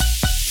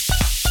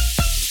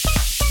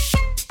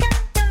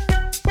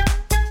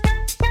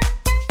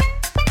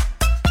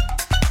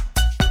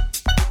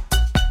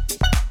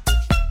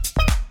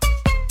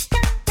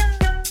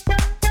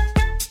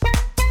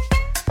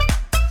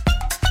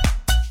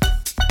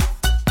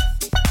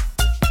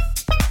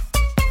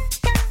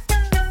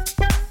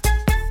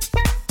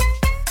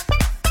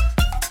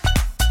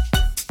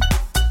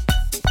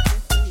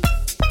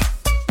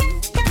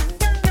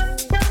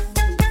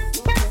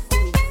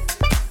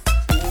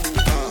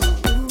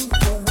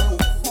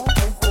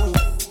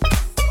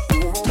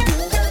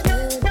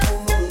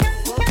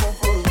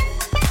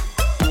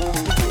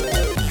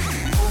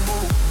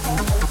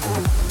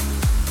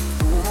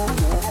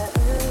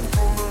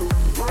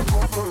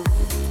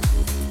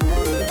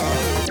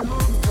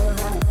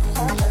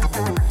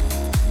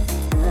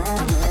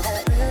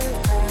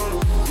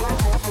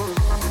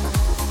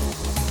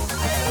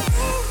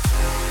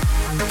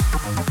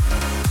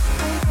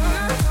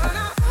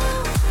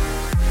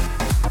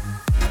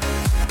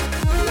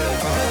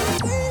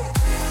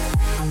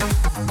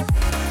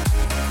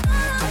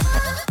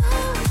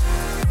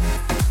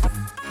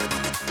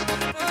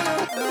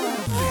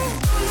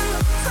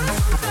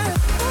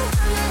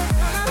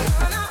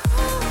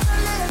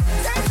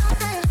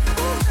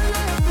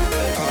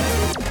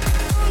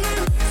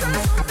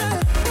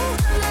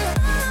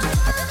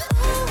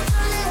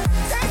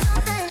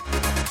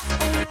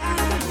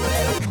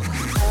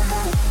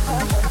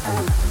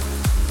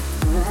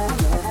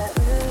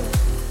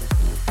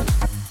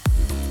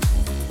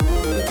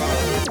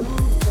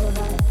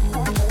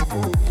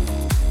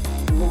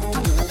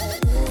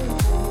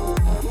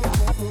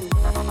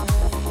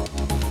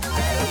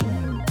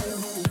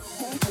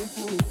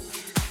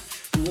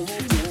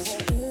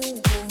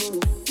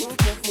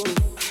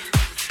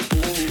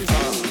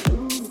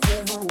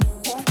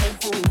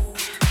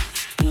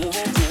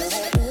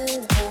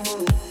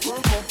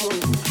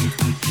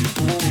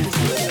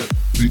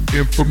 The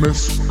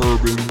infamous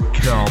Urban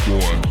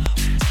Cowboy.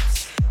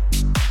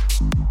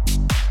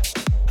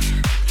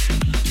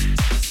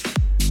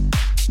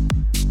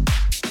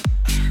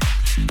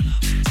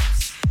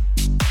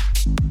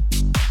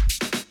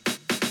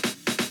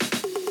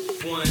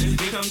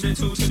 Here comes the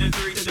 2 to the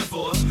 3 to the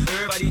 4.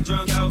 Everybody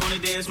drunk out on the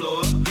dance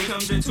floor. Here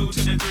comes the 2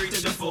 to the 3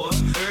 to the 4.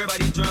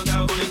 Everybody drunk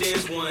out on the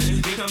dance 1.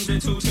 Here comes the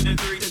 2 to the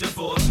 3 to the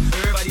 4.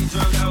 Everybody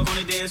drunk out on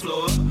the dance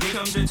floor. Here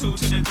comes the 2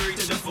 to the 3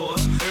 to the 4.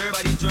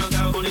 Everybody drunk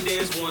out on the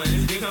dance 1.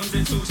 Here comes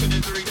the 2 to the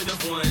 3 to the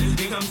 1.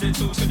 Here comes the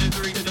 2 to the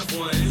 3 to the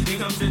 1. Here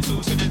comes the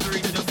 2 to the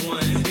 3 to the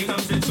 1. Here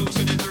comes the 2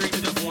 to the 3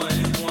 to the 1.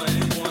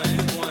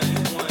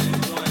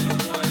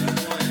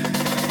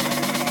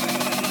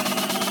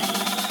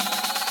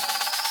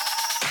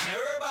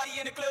 Everybody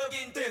in the club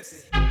getting tipsy.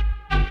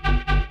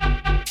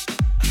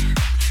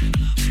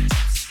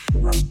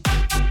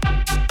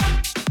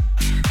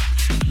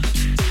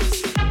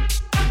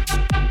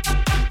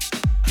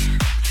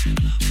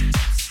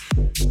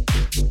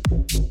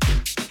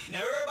 Now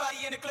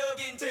everybody in the club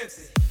getting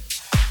tipsy.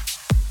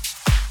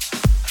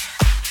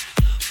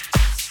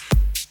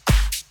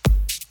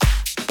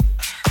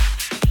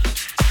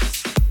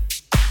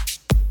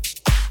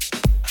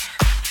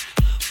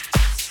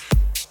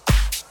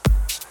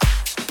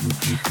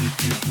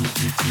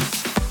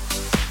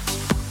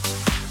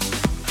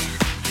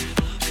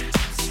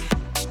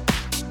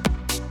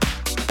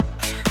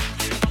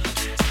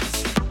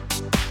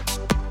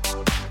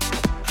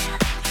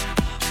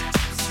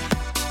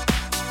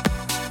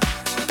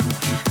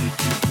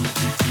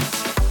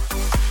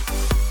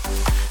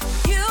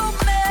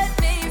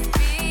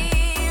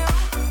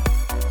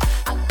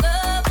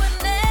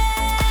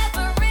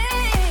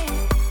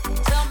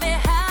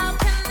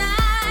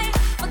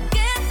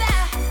 Forget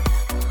that,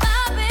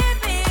 my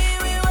baby,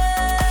 we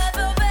were.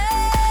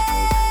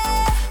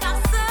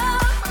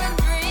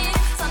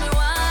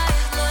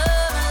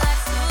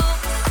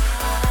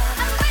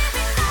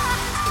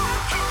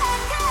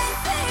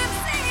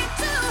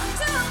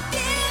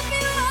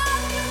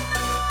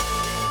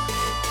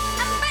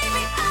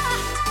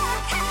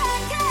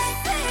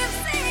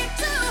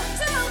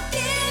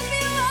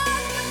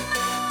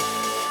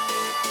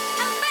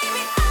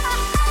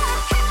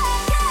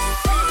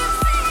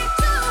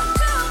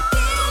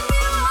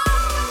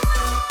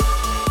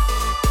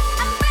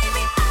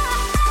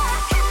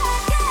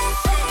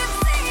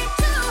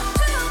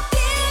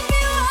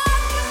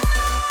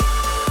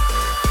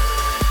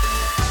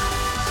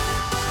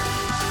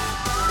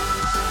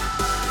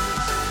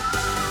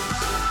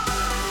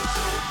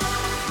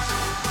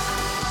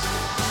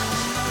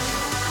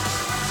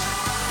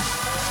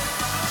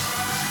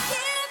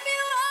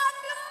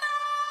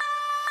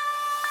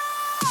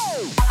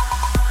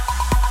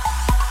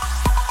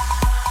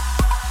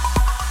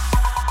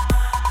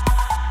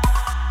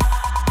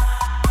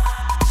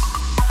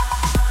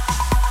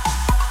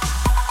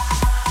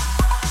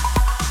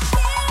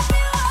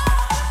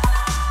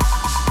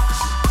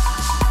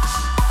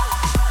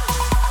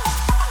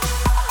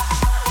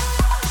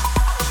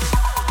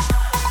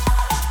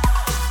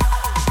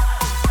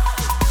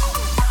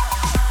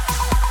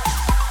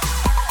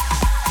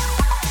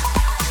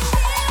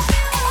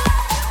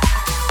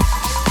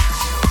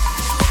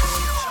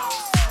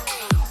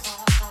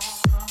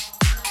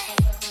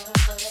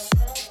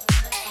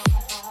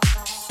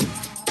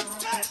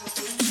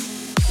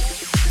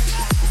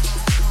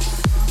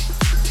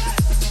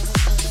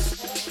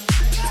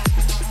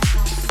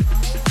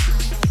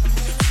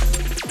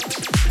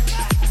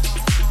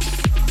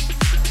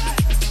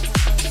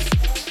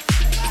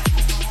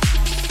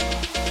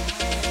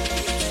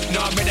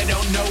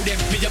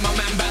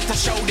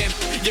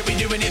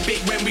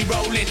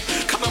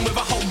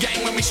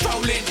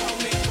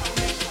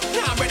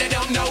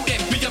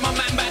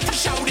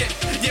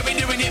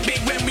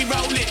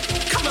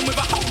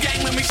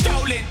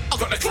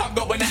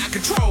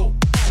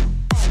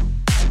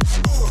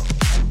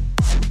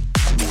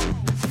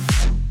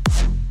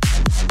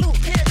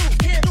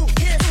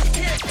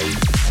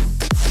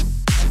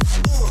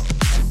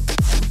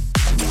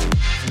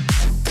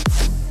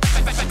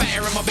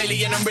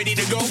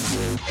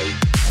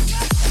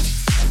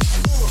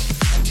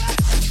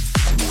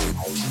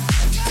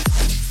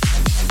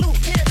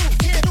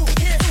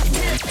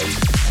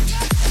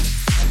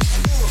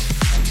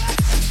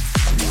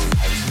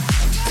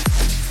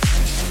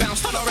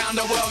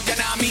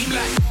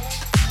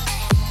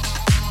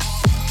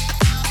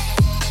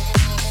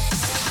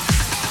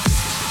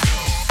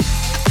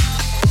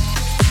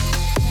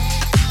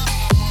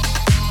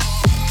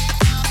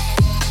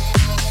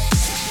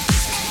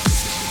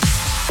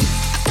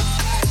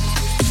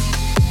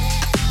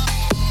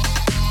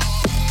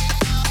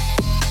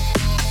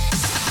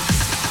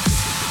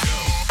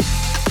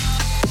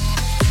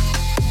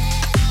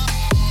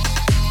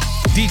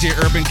 DJ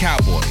Urban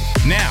Cowboy.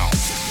 Now,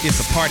 it's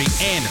a party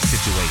and a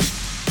situation.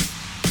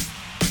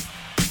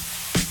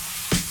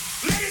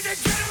 Ladies and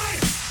gentlemen,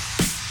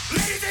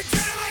 ladies and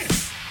gentlemen,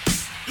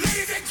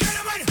 ladies and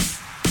gentlemen,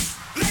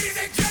 ladies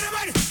and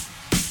gentlemen,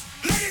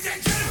 ladies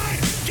and gentlemen,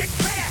 get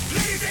back,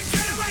 ladies and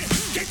gentlemen,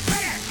 get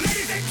back,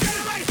 ladies and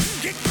gentlemen,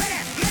 get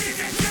back, ladies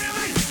and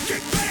gentlemen,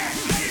 get back,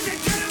 ladies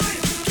and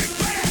gentlemen, get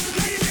back,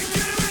 ladies and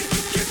gentlemen,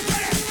 get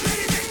back,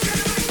 ladies and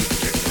gentlemen,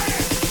 get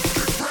back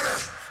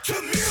to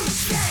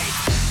music.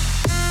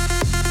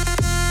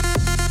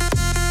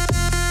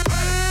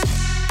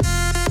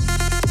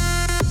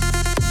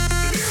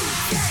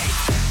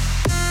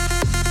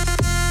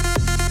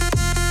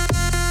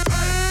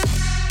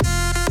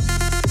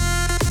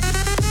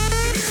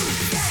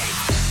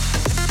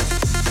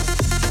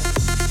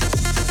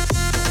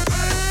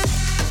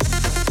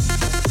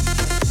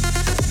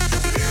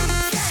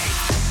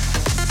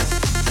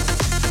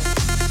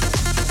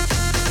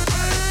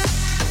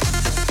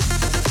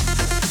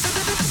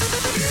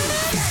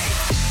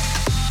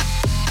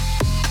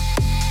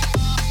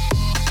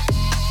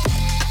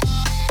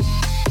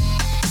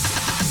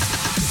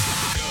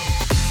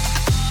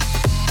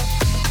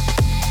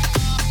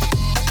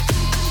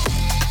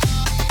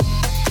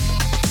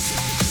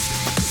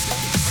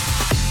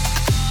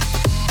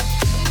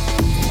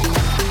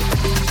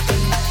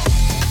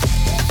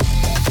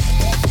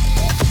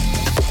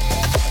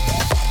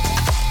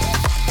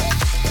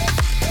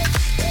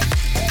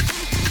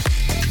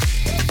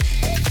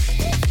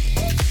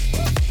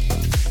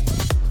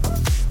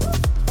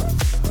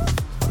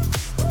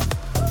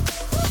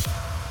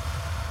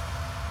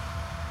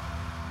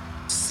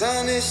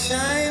 Sun is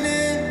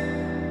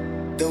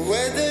shining, the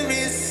weather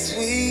is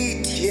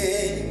sweet,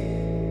 yeah.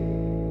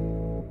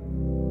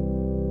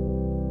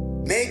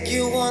 Make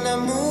you wanna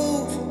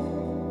move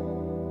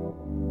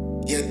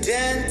your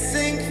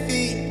dancing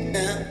feet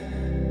now.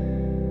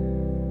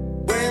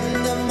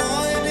 When the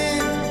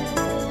morning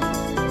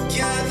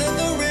gather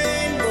the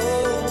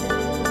rainbow,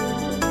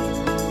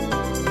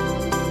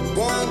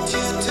 want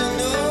you to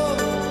know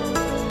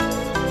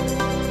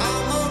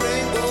I'm a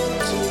rainbow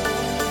too.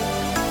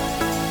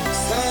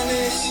 Sun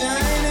is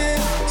shining,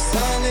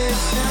 sun is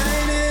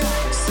shining,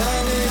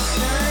 sun is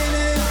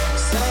shining,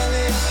 sun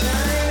is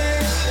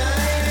shining,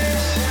 shining,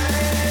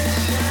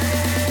 shining,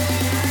 shining.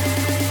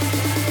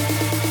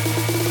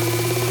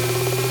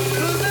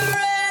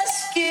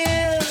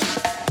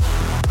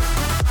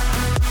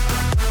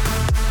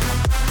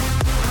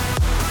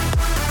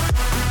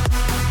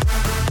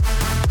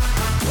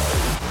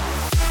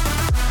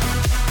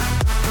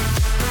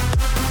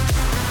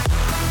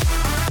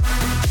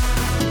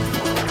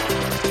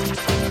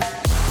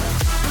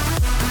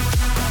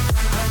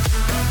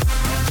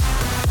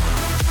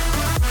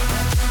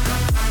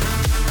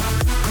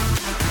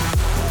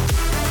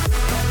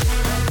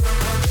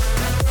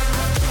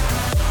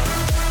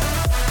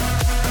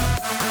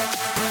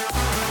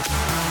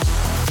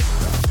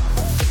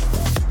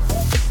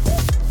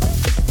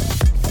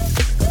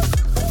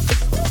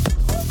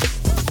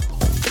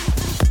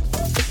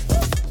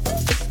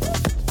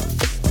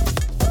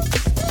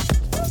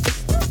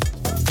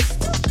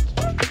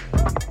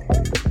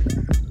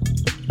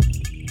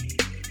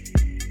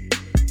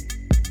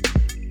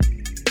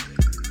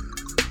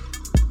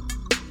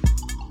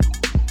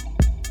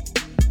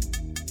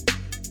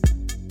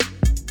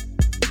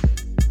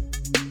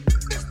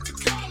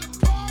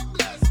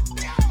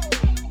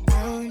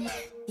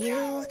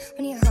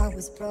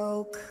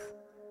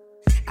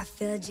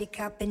 Filled your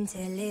cup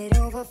until it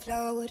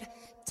overflowed.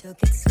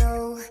 Took it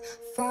so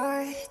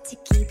far to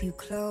keep you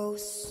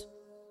close.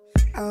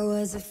 I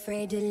was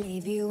afraid to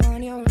leave you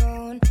on your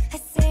own. I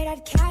said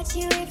I'd catch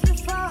you if you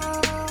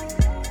fall.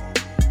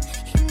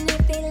 And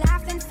if they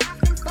laugh, then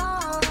stop and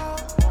fall.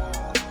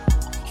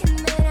 And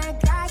then I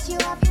got you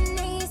off your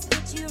knees,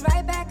 put you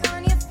right back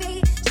on your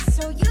feet, just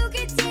so you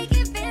could take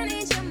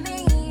advantage of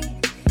me.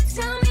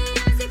 Tell me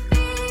how's it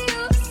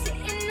feel,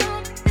 sitting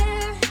up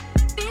there,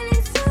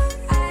 feeling so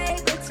high,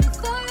 but too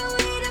far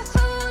away to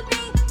hold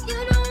me. You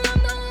know I'm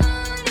the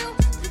one who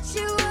put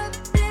you up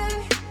there,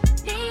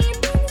 name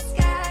in the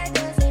sky.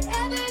 Does it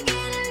ever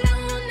get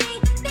lonely,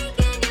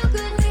 thinking you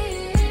could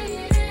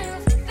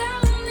live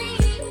without me,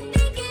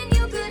 thinking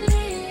you could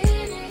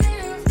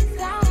live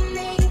without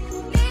me?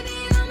 Baby,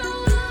 I'm the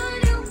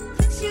one who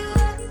put you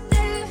up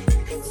there.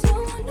 I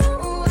don't know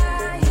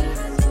why,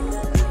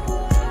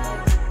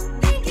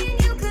 thinking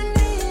you could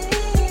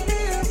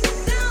live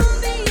without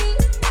me,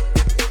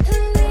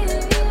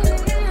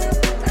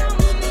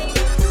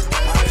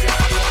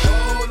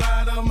 Whole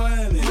lot of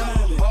money,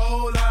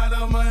 whole lot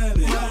of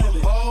money,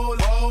 whole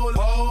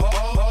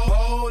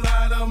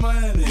lot of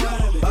money.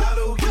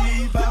 Bottle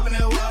keep popping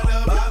that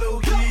water, bottle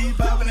keep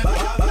popping that,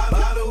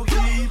 bottle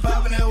keep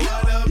popping that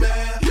water,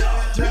 man.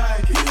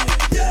 Dragon.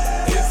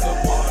 It's a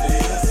party,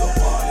 it's a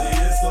party,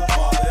 it's a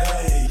party.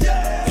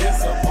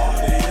 It's a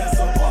party, it's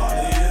a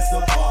party, it's a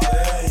party.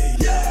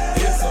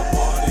 It's a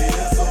party,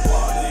 it's a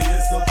party,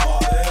 it's a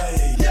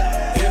party.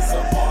 It's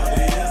a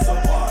party, it's a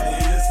party,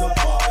 it's a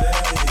party.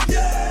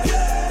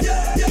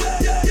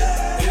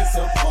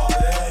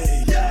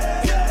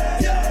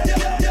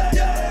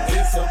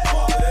 It's a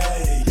party.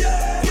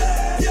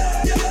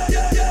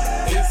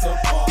 It's a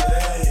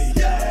party.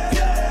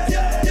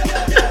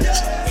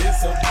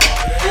 It's a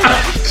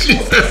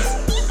Jesus.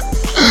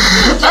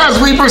 As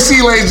we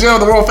proceed, ladies and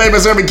gentlemen, the world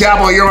famous Urban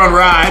Cowboy, you're on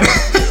ride.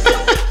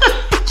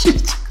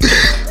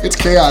 It's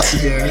chaos in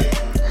here.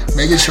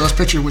 Megan showed us a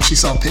picture when she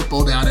saw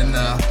Pitbull down in,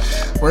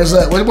 where's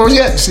that? Where was he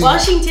at?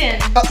 Washington.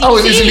 Oh,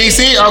 is it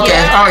DC? Okay.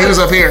 Yeah. Oh, he was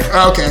up here.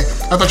 Okay.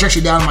 I thought you were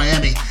actually down in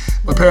Miami.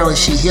 But apparently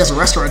he has a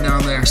restaurant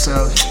down there, so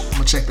I'm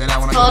gonna check that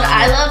out when I go Called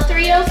down I there. Love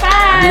 305.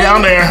 I'll be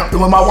down there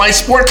with my white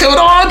sport coat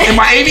on and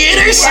my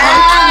aviators.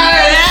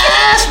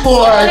 Yes,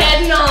 boy.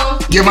 Heading on.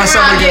 Give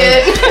myself a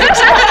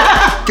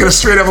get a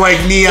straight up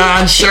like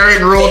neon shirt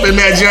and roll up in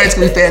that joint. It's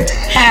gonna be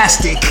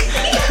fantastic.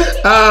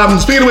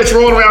 Speaking of which,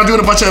 rolling around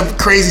doing a bunch of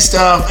crazy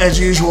stuff as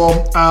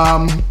usual,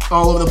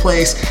 all over the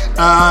place.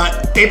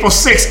 April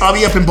 6th, I'll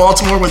be up in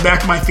Baltimore with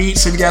Back on My Feet,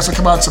 so if you guys will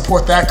come out and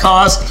support that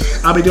cause,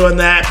 I'll be doing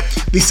that.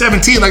 The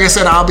 17th, like I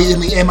said, I'll be in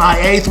the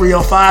MIA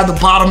 305, the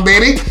bottom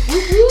baby.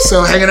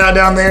 So hanging out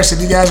down there. So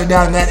if you guys are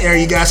down in that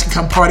area, you guys can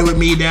come party with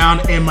me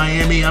down in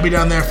Miami. I'll be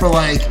down there for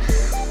like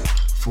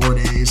 4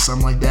 days,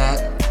 something like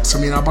that. So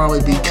I mean, I'll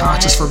probably be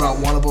conscious for about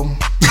one of them.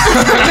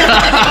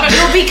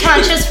 You'll be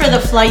conscious for the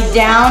flight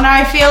down,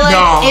 I feel like.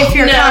 No. If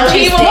you're conscious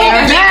he won't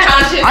there. be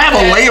conscious. I have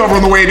a layover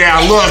on the way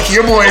down. Look,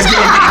 your boy is gonna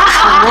be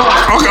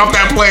crunk off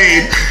that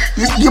plane.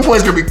 Your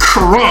boy's gonna be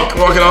crunk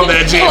walking off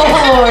that jet.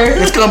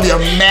 It's gonna be a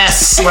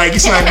mess. Like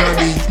it's not gonna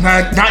be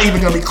not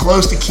even gonna be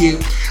close to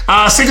cute.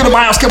 Cinco de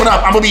Mayo's coming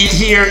up. I'm gonna be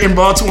here in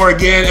Baltimore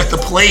again at the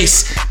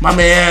place. My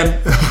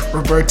man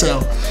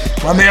Roberto.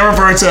 We're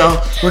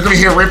gonna be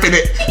here ripping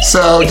it.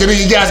 So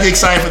you guys get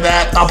excited for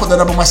that. I'll put that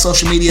up on my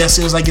social media as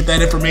soon as I get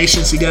that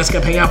information, so you guys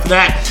can hang out for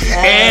that.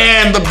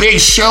 And the big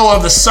show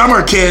of the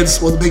summer, kids.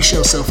 Well, the big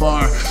show so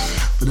far.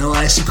 Vanilla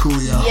Ice and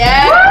Coolio.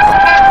 Yes.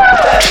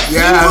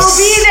 Yes. We'll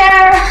be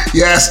there.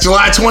 Yes,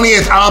 July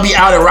 20th, I'll be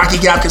out at Rocky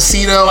Gap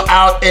Casino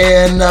out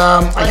in,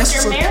 I guess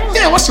it's Maryland.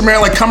 Yeah, Western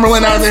Maryland,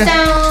 Cumberland out there.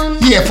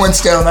 Yeah,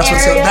 Flintstone. That's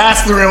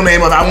that's the real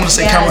name of it. I want to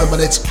say Cumberland, but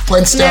it's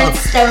Flintstone.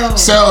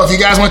 So if you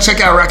guys want to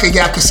check out Rocky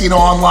Gap Casino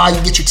online,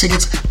 you can get your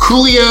tickets.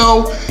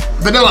 Coolio,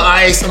 Vanilla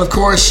Ice, and of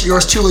course,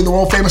 yours truly, the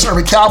world famous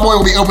Urban Cowboy,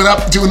 will be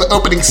doing the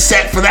opening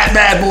set for that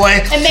bad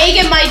boy. And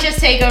Megan might just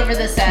take over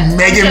the set.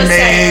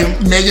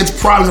 Megan's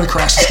probably gonna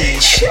crash the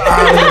stage.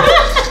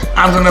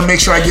 I'm gonna make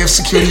sure I give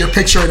security your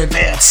picture in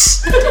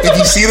advance. If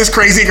you see this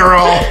crazy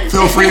girl,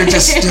 feel free to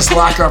just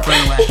lock her up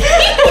right away.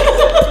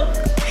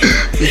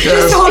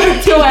 Because Just hold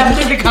her till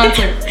after the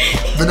concert.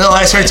 Vanilla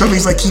Ice right told me,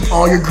 he's like, keep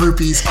all your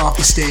groupies off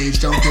the stage.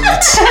 Don't do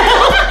it.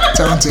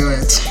 Don't do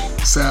it.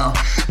 So,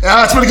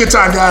 it's been a good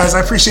time, guys. I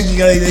appreciate you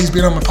guys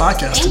being on my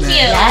podcast today. Thank you.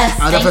 Yes,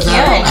 I'll thank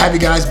definitely you. have you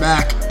guys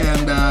back,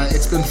 and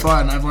it's been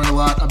fun. I've learned a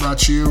lot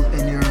about you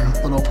and your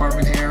little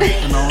apartment here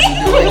and all of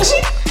your doings.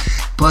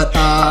 But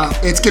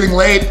it's getting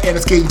late and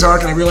it's getting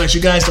dark, and I realize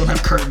you guys don't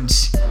have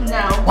curtains.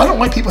 No. Why don't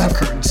white people have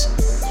curtains?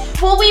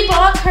 Well, we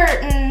bought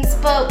curtains,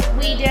 but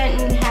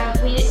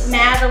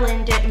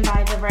Madeline didn't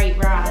buy the right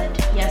rod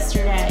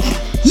yesterday.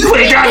 You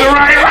ain't got the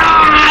right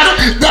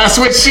rod! That's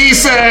what she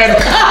said.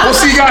 We'll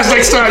see you guys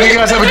next time. You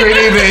guys have a great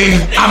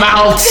evening. I'm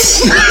out.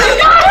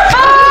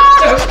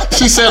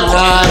 She said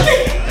rod.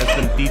 That's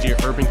been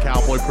DJ Urban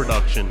Cowboy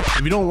production.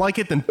 If you don't like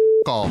it, then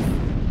off.